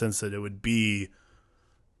a lot of sense that it would be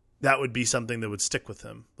something that would stick with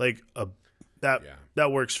him. Like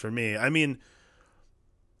that works for me. I mean,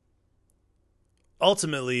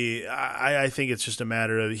 ultimately, I think it's just a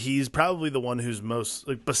matter of he's probably the one who's most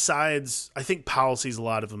like. Besides, I think Powell sees a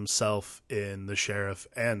lot of himself in the sheriff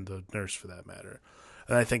and the nurse, for that matter,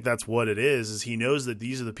 and I think that's what it is. Is he knows that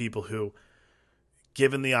these are the people who,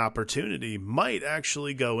 given the opportunity, might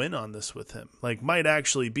actually go in on this with him. Like, might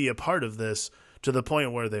actually be a part of this to the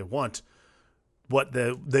point where they want what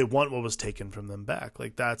was taken from them back.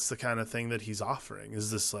 Like, that's the kind of thing that he's offering.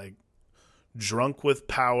 Is this like drunk with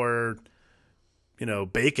power?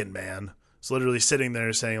 Bacon Man is literally sitting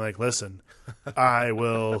there saying, like, listen, I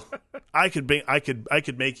could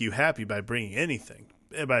make you happy by bringing anything,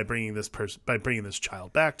 by bringing this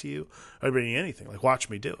child back to you, by bringing anything. Like,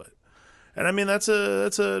 watch me do it. And I mean, that's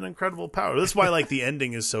an incredible power. That's why, like, the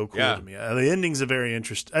ending is so cool to me. The ending's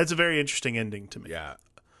it's a very interesting ending to me. Yeah.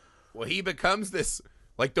 Well, he becomes this,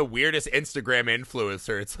 like, the weirdest Instagram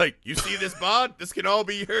influencer. It's like, you see this bod? This can all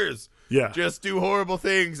be yours. Yeah. Just do horrible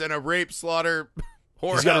things and a rape, slaughter,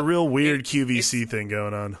 horror. He's got a real weird QVC thing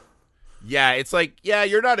going on. Yeah, it's like,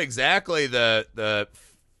 you're not exactly the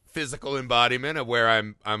physical embodiment of where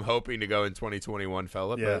I'm hoping to go in 2021,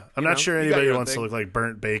 fella. Yeah, but, I'm not sure anybody wants to look like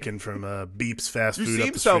burnt bacon from Beep's fast food. You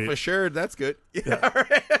seem self-assured. That's good. Yeah.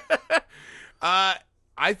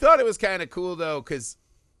 I thought it was kind of cool, though, because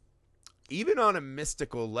even on a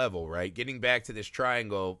mystical level, right, getting back to this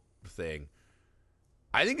triangle thing,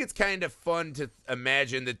 I think it's kind of fun to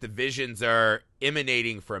imagine that the visions are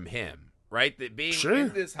emanating from him, right? That being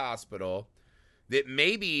in this hospital, that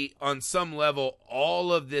maybe on some level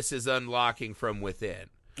all of this is unlocking from within.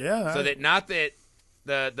 Yeah. So that not that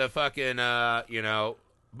the fucking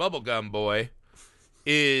bubblegum boy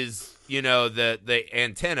is, the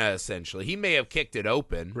antenna essentially. He may have kicked it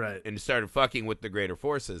open and started fucking with the greater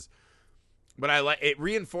forces. But it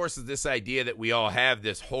reinforces this idea that we all have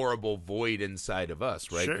this horrible void inside of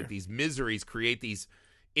us, right? Sure. That these miseries create these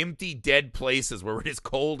empty, dead places where we're just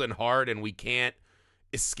cold and hard and we can't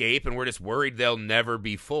escape, and we're just worried they'll never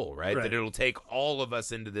be full, right? That it'll take all of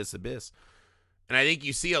us into this abyss. And I think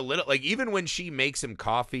you see a little, like, even when she makes him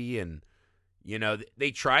coffee and,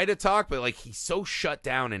 they try to talk, but, like, he's so shut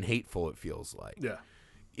down and hateful, it feels like. Yeah.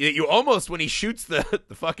 You almost, when he shoots the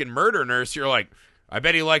fucking murder nurse, you're like, I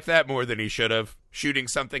bet he liked that more than he should have, shooting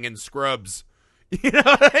something in Scrubs. You know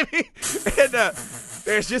what I mean? And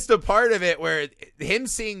there's just a part of it where him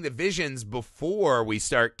seeing the visions before we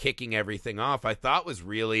start kicking everything off, I thought was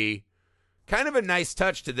really kind of a nice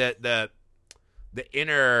touch to the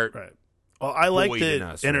inner. Right. Well, I like the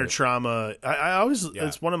us, inner trauma. I always,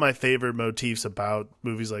 it's one of my favorite motifs about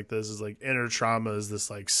movies like this is like inner trauma is this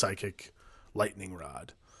like psychic lightning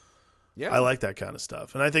rod. I like that kind of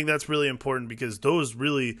stuff. And I think that's really important because those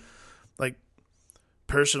really, like,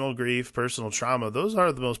 personal grief, personal trauma, those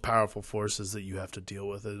are the most powerful forces that you have to deal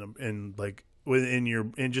with in like within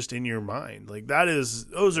your mind. Like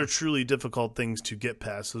those are truly difficult things to get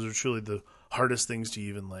past. Those are truly the hardest things to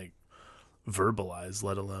even like verbalize,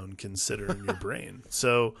 let alone consider in your brain.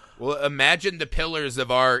 So, well, imagine the pillars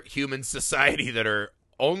of our human society that are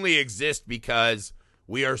only exist because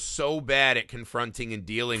we are so bad at confronting and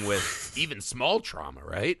dealing with even small trauma,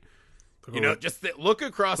 right? Just look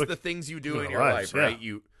across the things you do in your life, right?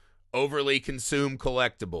 You overly consume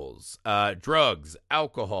collectibles, drugs,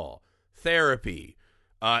 alcohol, therapy,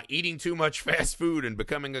 eating too much fast food and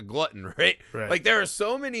becoming a glutton, right? Like there are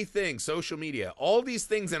so many things, social media, all these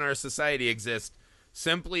things in our society exist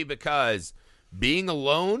simply because being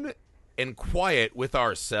alone and quiet with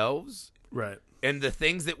ourselves, right, and the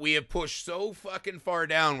things that we have pushed so fucking far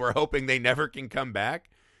down, we're hoping they never can come back,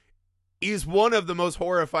 is one of the most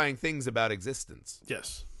horrifying things about existence.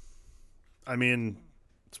 Yes. I mean,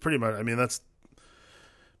 it's pretty much,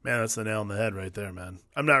 that's the nail on the head right there, man.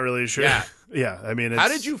 I'm not really sure. Yeah. Yeah. I mean, how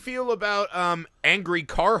did you feel about Angry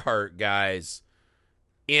Carhartt guy's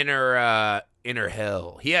inner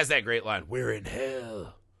hell? He has that great line, "We're in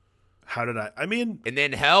hell." How did I mean, and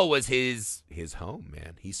then hell was his home,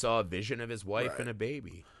 man. He saw a vision of his wife and a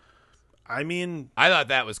baby. I mean, I thought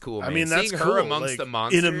that was cool, man. I mean, that's seeing cool. her amongst the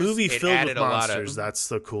monsters in a movie filled with monsters. Of, that's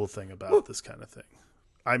the cool thing about this kind of thing.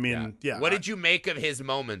 I mean, yeah. What did you make of his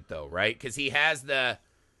moment, though? Right, because he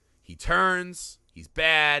turns, he's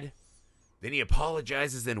bad, then he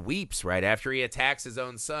apologizes and weeps right after he attacks his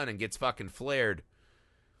own son and gets fucking flared.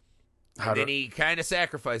 And then he kind of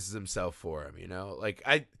sacrifices himself for him.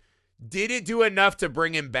 Like did it do enough to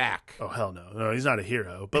bring him back? Oh hell no, no, he's not a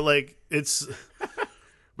hero. But like it's.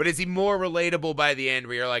 But is he more relatable by the end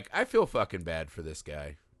where you're like, I feel fucking bad for this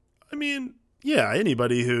guy? I mean, yeah,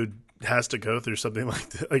 anybody who has to go through something like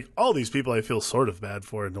that, like all these people I feel sort of bad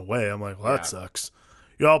for in a way. I'm like, well, that sucks.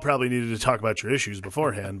 You all probably needed to talk about your issues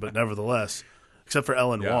beforehand, but nevertheless, except for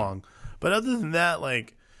Ellen Wong. But other than that,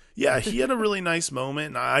 like, yeah, he had a really nice moment.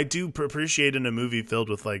 And I do appreciate in a movie filled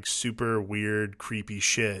with like super weird, creepy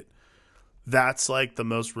shit. That's like the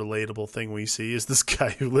most relatable thing we see is this guy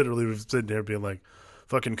who literally was sitting there being like,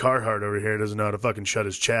 fucking Carhartt over here doesn't know how to fucking shut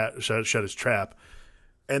his trap.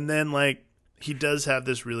 And then like he does have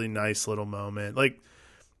this really nice little moment. Like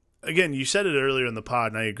again, you said it earlier in the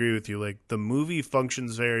pod and I agree with you. Like the movie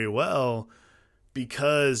functions very well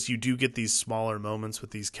because you do get these smaller moments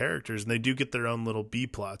with these characters and they do get their own little B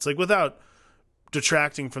plots. Like without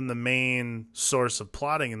detracting from the main source of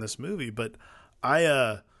plotting in this movie, but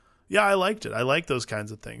I liked it. I like those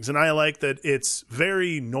kinds of things. And I like that it's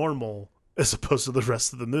very normal as opposed to the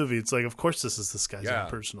rest of the movie. It's like, of course, this guy's own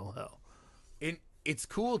personal hell. It's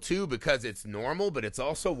cool, too, because it's normal, but it's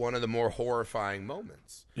also one of the more horrifying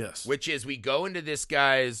moments. Yes. Which is we go into this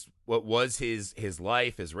guy's, what was his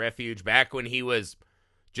life, his refuge, back when he was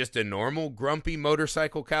just a normal grumpy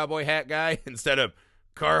motorcycle cowboy hat guy instead of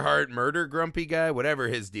Carhartt murder grumpy guy, whatever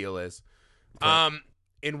his deal is. Okay.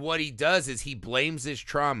 And what he does is he blames his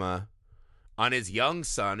trauma on his young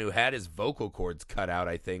son who had his vocal cords cut out,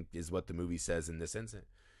 I think is what the movie says in this incident.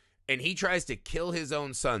 And he tries to kill his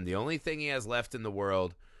own son, the only thing he has left in the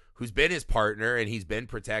world, who's been his partner and he's been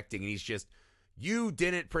protecting. And he's just, you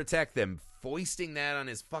didn't protect them, foisting that on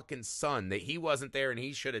his fucking son, that he wasn't there and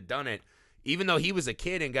he should have done it, even though he was a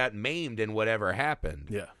kid and got maimed in whatever happened.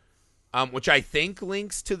 Yeah. Which I think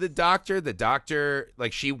links to the doctor. The doctor,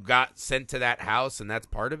 like she got sent to that house and that's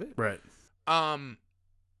part of it. Right.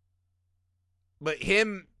 But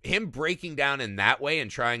him breaking down in that way and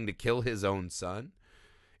trying to kill his own son,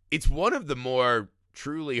 it's one of the more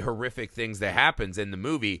truly horrific things that happens in the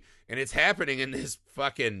movie, and it's happening in this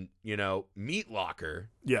fucking, meat locker.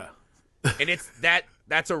 Yeah. And it's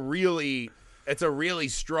a really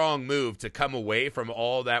strong move to come away from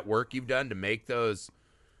all that work you've done to make those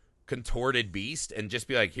contorted beast and just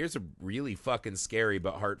be like, here's a really fucking scary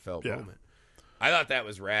but heartfelt moment. I thought that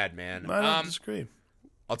was rad, man. I don't disagree.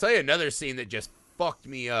 I'll tell you another scene that just fucked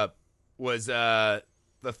me up was the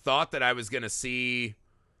thought that I was going to see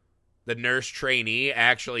the nurse trainee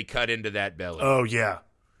actually cut into that belly. Oh, yeah.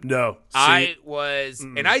 No. I was,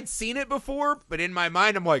 and I'd seen it before, but in my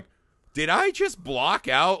mind, I'm like, did I just block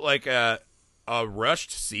out like a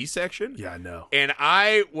rushed C-section? Yeah, I know. And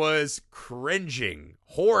I was cringing,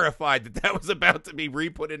 horrified that was about to be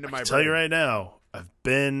re-put into my brain. I'll tell you right now, I've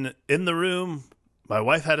been in the room. My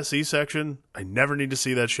wife had a C-section. I never need to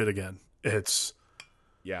see that shit again. It's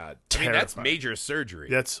terrifying. I mean, that's major surgery.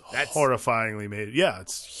 That's horrifyingly major. Yeah,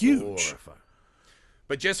 it's huge. Horrifying.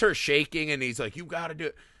 But just her shaking, and he's like, you got to do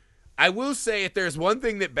it. I will say, if there's one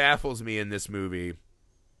thing that baffles me in this movie,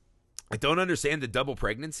 I don't understand the double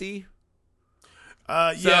pregnancy.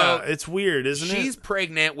 Yeah, it's weird, isn't it? She's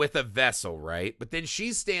pregnant with a vessel, right? But then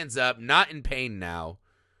she stands up, not in pain now,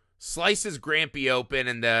 slices Grampy open,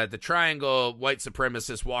 and the triangle white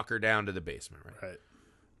supremacists walk her down to the basement, right? Right.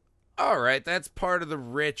 All right, that's part of the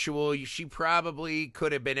ritual. She probably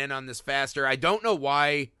could have been in on this faster. I don't know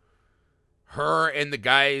why her and the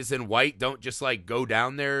guys in white don't just like go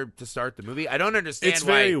down there to start the movie. I don't understand. It's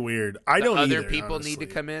very weird. I don't other either, people honestly. need to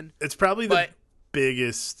come in. It's probably the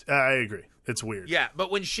biggest. I agree. It's weird. Yeah, but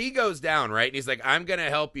when she goes down, right, and he's like, "I'm gonna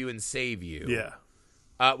help you and save you." Yeah.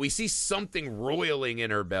 We see something roiling in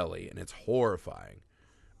her belly, and it's horrifying.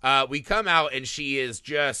 We come out, and she is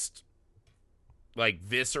just like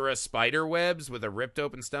viscera spider webs with a ripped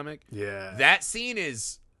open stomach. Yeah. That scene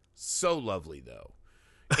is so lovely, though.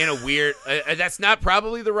 In a weird, that's not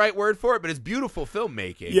probably the right word for it, but it's beautiful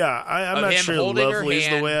filmmaking. Yeah, I'm not sure lovely is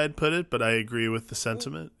the way I'd put it, but I agree with the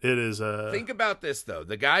sentiment. It is Think about this, though.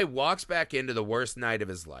 The guy walks back into the worst night of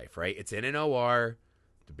his life, right? It's in an OR.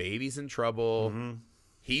 The baby's in trouble. Mm-hmm.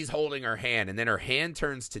 He's holding her hand, and then her hand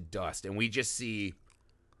turns to dust, and we just see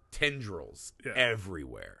tendrils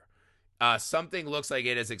everywhere. Something looks like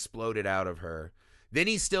it has exploded out of her. Then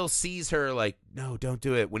he still sees her like, no, don't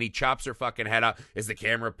do it. When he chops her fucking head off, as the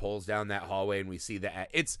camera pulls down that hallway and we see that.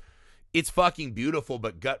 It's fucking beautiful,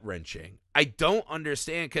 but gut-wrenching. I don't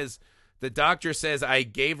understand, because the doctor says, I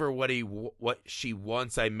gave her what she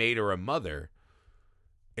wants. I made her a mother.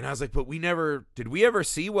 And I was like, but did we ever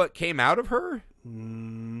see what came out of her?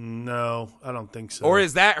 No, I don't think so. Or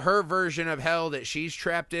is that her version of hell that she's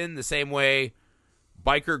trapped in, the same way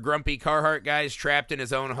biker grumpy Carhartt guy's trapped in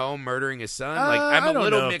his own home murdering his son? Like, I'm a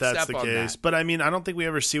little mixed up on that. But I mean, I don't think we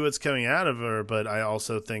ever see what's coming out of her, but I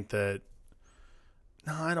also think that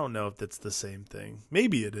I don't know if that's the same thing.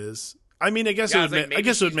 Maybe it is. I mean, I guess it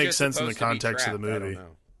would make sense in the context of the movie.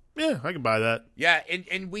 Yeah, I can buy that. Yeah,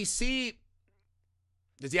 and we see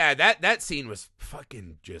that scene was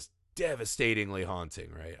fucking just devastatingly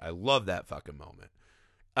haunting, right? I love that fucking moment.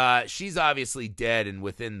 She's obviously dead and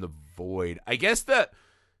within the void. I guess the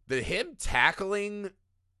him tackling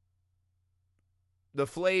the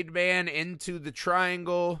flayed man into the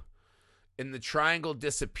triangle and the triangle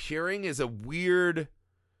disappearing is a weird.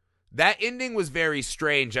 That ending was very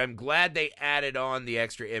strange. I'm glad they added on the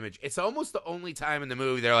extra image. It's almost the only time in the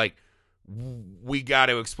movie they're like, we got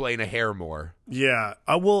to explain a hair more. Yeah,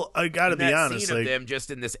 I got to be honest. Scene of them just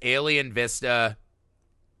in this alien vista.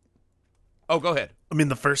 Oh, go ahead. I mean,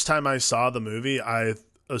 the first time I saw the movie, I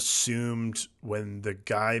assumed when the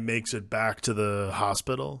guy makes it back to the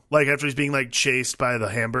hospital, like after he's being like chased by the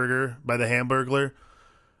Hamburglar,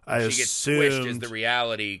 she gets squished as the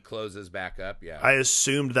reality closes back up. Yeah, I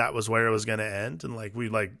assumed that was where it was going to end, and like we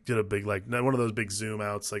like did a big one of those big zoom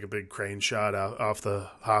outs, like a big crane shot off the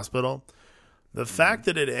hospital. The fact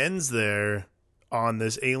that it ends there on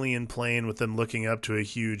this alien plane with them looking up to a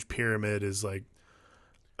huge pyramid is like,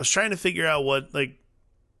 I was trying to figure out what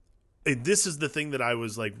this is the thing that I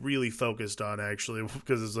was like really focused on, actually,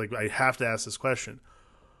 because it's like I have to ask this question.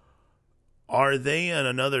 Are they in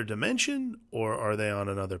another dimension or are they on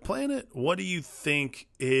another planet? What do you think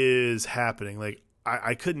is happening? Like,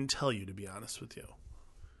 I couldn't tell you, to be honest with you.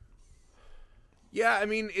 Yeah, I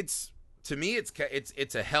mean, to me,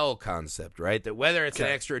 it's a hell concept, right? That whether it's an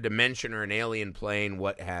extra dimension or an alien plane,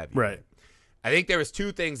 what have you. Right. I think there was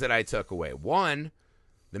two things that I took away. One,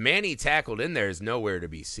 the man he tackled in there is nowhere to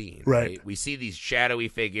be seen. Right. We see these shadowy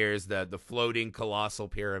figures, the floating colossal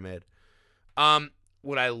pyramid.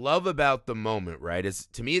 What I love about the moment, right, is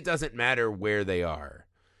to me it doesn't matter where they are,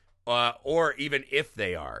 or even if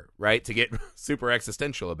they are, right, to get super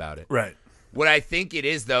existential about it. Right. What I think it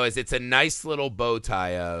is, though, is it's a nice little bow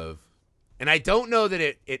tie of, and I don't know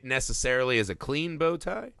that it necessarily is a clean bow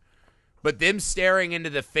tie, but them staring into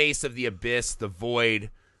the face of the abyss, the void,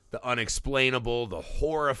 the unexplainable, the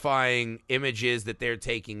horrifying images that they're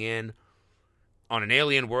taking in on an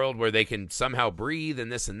alien world where they can somehow breathe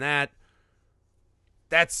and this and that.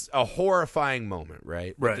 That's a horrifying moment,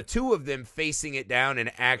 right? Right. But the two of them facing it down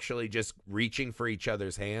and actually just reaching for each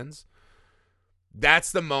other's hands,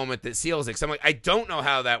 that's the moment that seals it. So I'm like, I don't know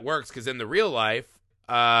how that works, because in the real life,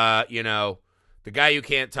 the guy who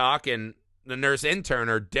can't talk and the nurse intern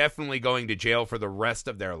are definitely going to jail for the rest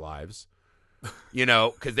of their lives.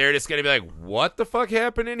 Because they're just going to be like, what the fuck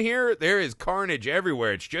happened in here? There is carnage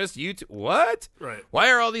everywhere. It's just you two. What? Right.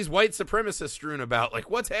 Why are all these white supremacists strewn about? Like,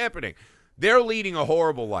 what's happening? They're leading a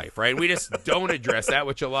horrible life, right? We just don't address that,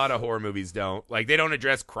 which a lot of horror movies don't. Like, they don't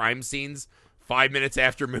address crime scenes 5 minutes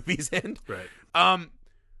after movies end. Right. But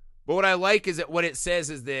what I like is that what it says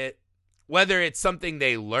is that whether it's something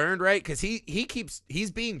they learned, right? Because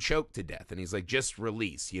he's being choked to death, and he's like, just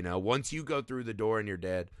release, once you go through the door and you're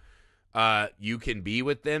dead, you can be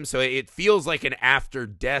with them. So it feels like an after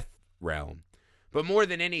death realm. But more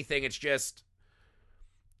than anything, it's just,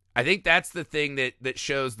 I think that's the thing that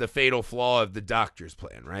shows the fatal flaw of the Doctor's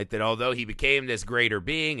plan, right? That although he became this greater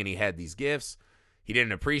being and he had these gifts, he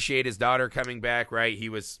didn't appreciate his daughter coming back, right? He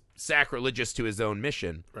was sacrilegious to his own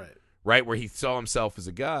mission, right? Where he saw himself as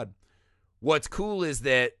a god. What's cool is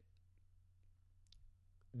that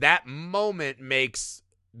moment makes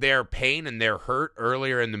their pain and their hurt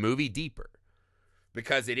earlier in the movie deeper,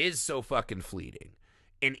 because it is so fucking fleeting.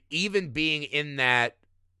 And even being in that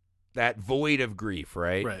void of grief,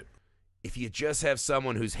 right? Right. If you just have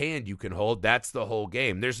someone whose hand you can hold, that's the whole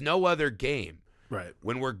game. There's no other game. Right.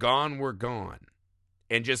 When we're gone, we're gone.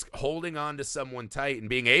 And just holding on to someone tight and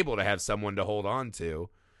being able to have someone to hold on to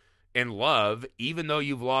and love, even though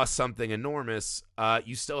you've lost something enormous,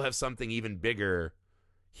 you still have something even bigger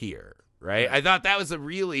here, right? I thought that was a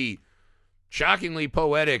really shockingly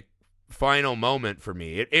poetic final moment for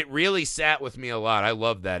me. It really sat with me a lot. I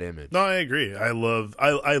love that image. No, I agree.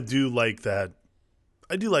 I do like that.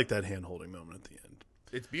 I do like that hand-holding moment at the end.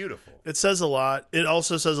 It's beautiful. It says a lot. It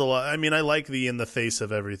also says a lot. I mean, I like the in the face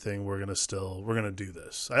of everything, we're going to do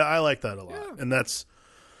this. I like that a lot. Yeah. And that's...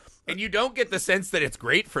 And you don't get the sense that it's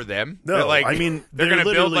great for them. No, I mean, they're going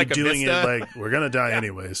to build like doing a Vista. it like, we're going to die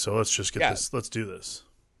anyway, so let's just get this. Let's do this.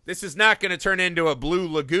 This is not going to turn into a Blue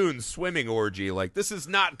Lagoon swimming orgy. Like, this is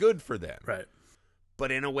not good for them. Right.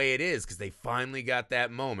 But in a way it is, because they finally got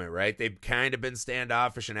that moment, right? They've kind of been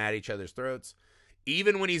standoffish and at each other's throats.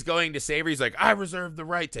 Even when he's going to save her, he's like, I reserve the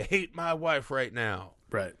right to hate my wife right now.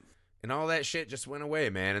 Right. And all that shit just went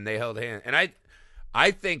away, man, and they held hands. And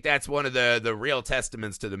I think that's one of the real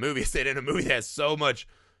testaments to the movie, is that in a movie that has so much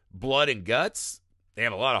blood and guts, they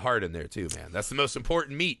have a lot of heart in there too, man. That's the most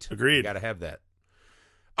important meat. Agreed. You got to have that.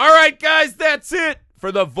 All right, guys, that's it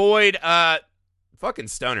for The Void. Fucking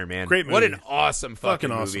stunner, man. Great movie. What an awesome fucking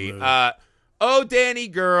movie. Oh, Danny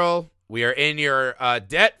Girl, we are in your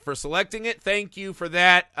debt for selecting it. Thank you for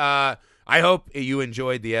that. I hope you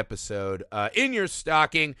enjoyed the episode. In your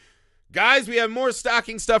stocking. Guys, we have more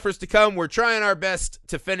stocking stuffers to come. We're trying our best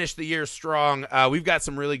to finish the year strong. We've got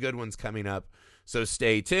some really good ones coming up, so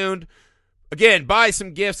stay tuned. Again, buy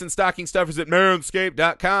some gifts and stocking stuffers at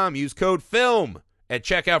manscaped.com. Use code FILM at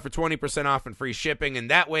checkout for 20% off and free shipping, and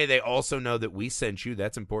that way they also know that we sent you.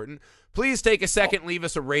 That's important. Please take a second, leave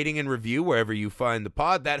us a rating and review wherever you find the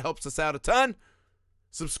pod. That helps us out a ton.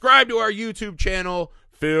 Subscribe to our YouTube channel,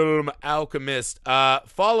 Film Alchemist.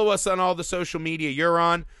 Follow us on all the social media you're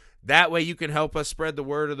on. That way you can help us spread the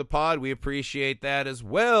word of the pod. We appreciate that as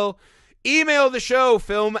well. Email the show,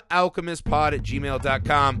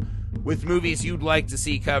 filmalchemistpod@gmail.com, with movies you'd like to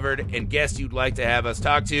see covered and guests you'd like to have us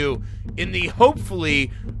talk to in the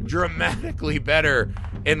hopefully dramatically better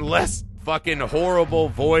and less fucking horrible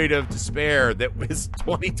void of despair that was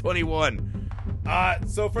 2021.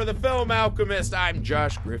 So for the Film Alchemist, I'm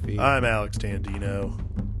Josh Griffey. I'm Alex Tandino.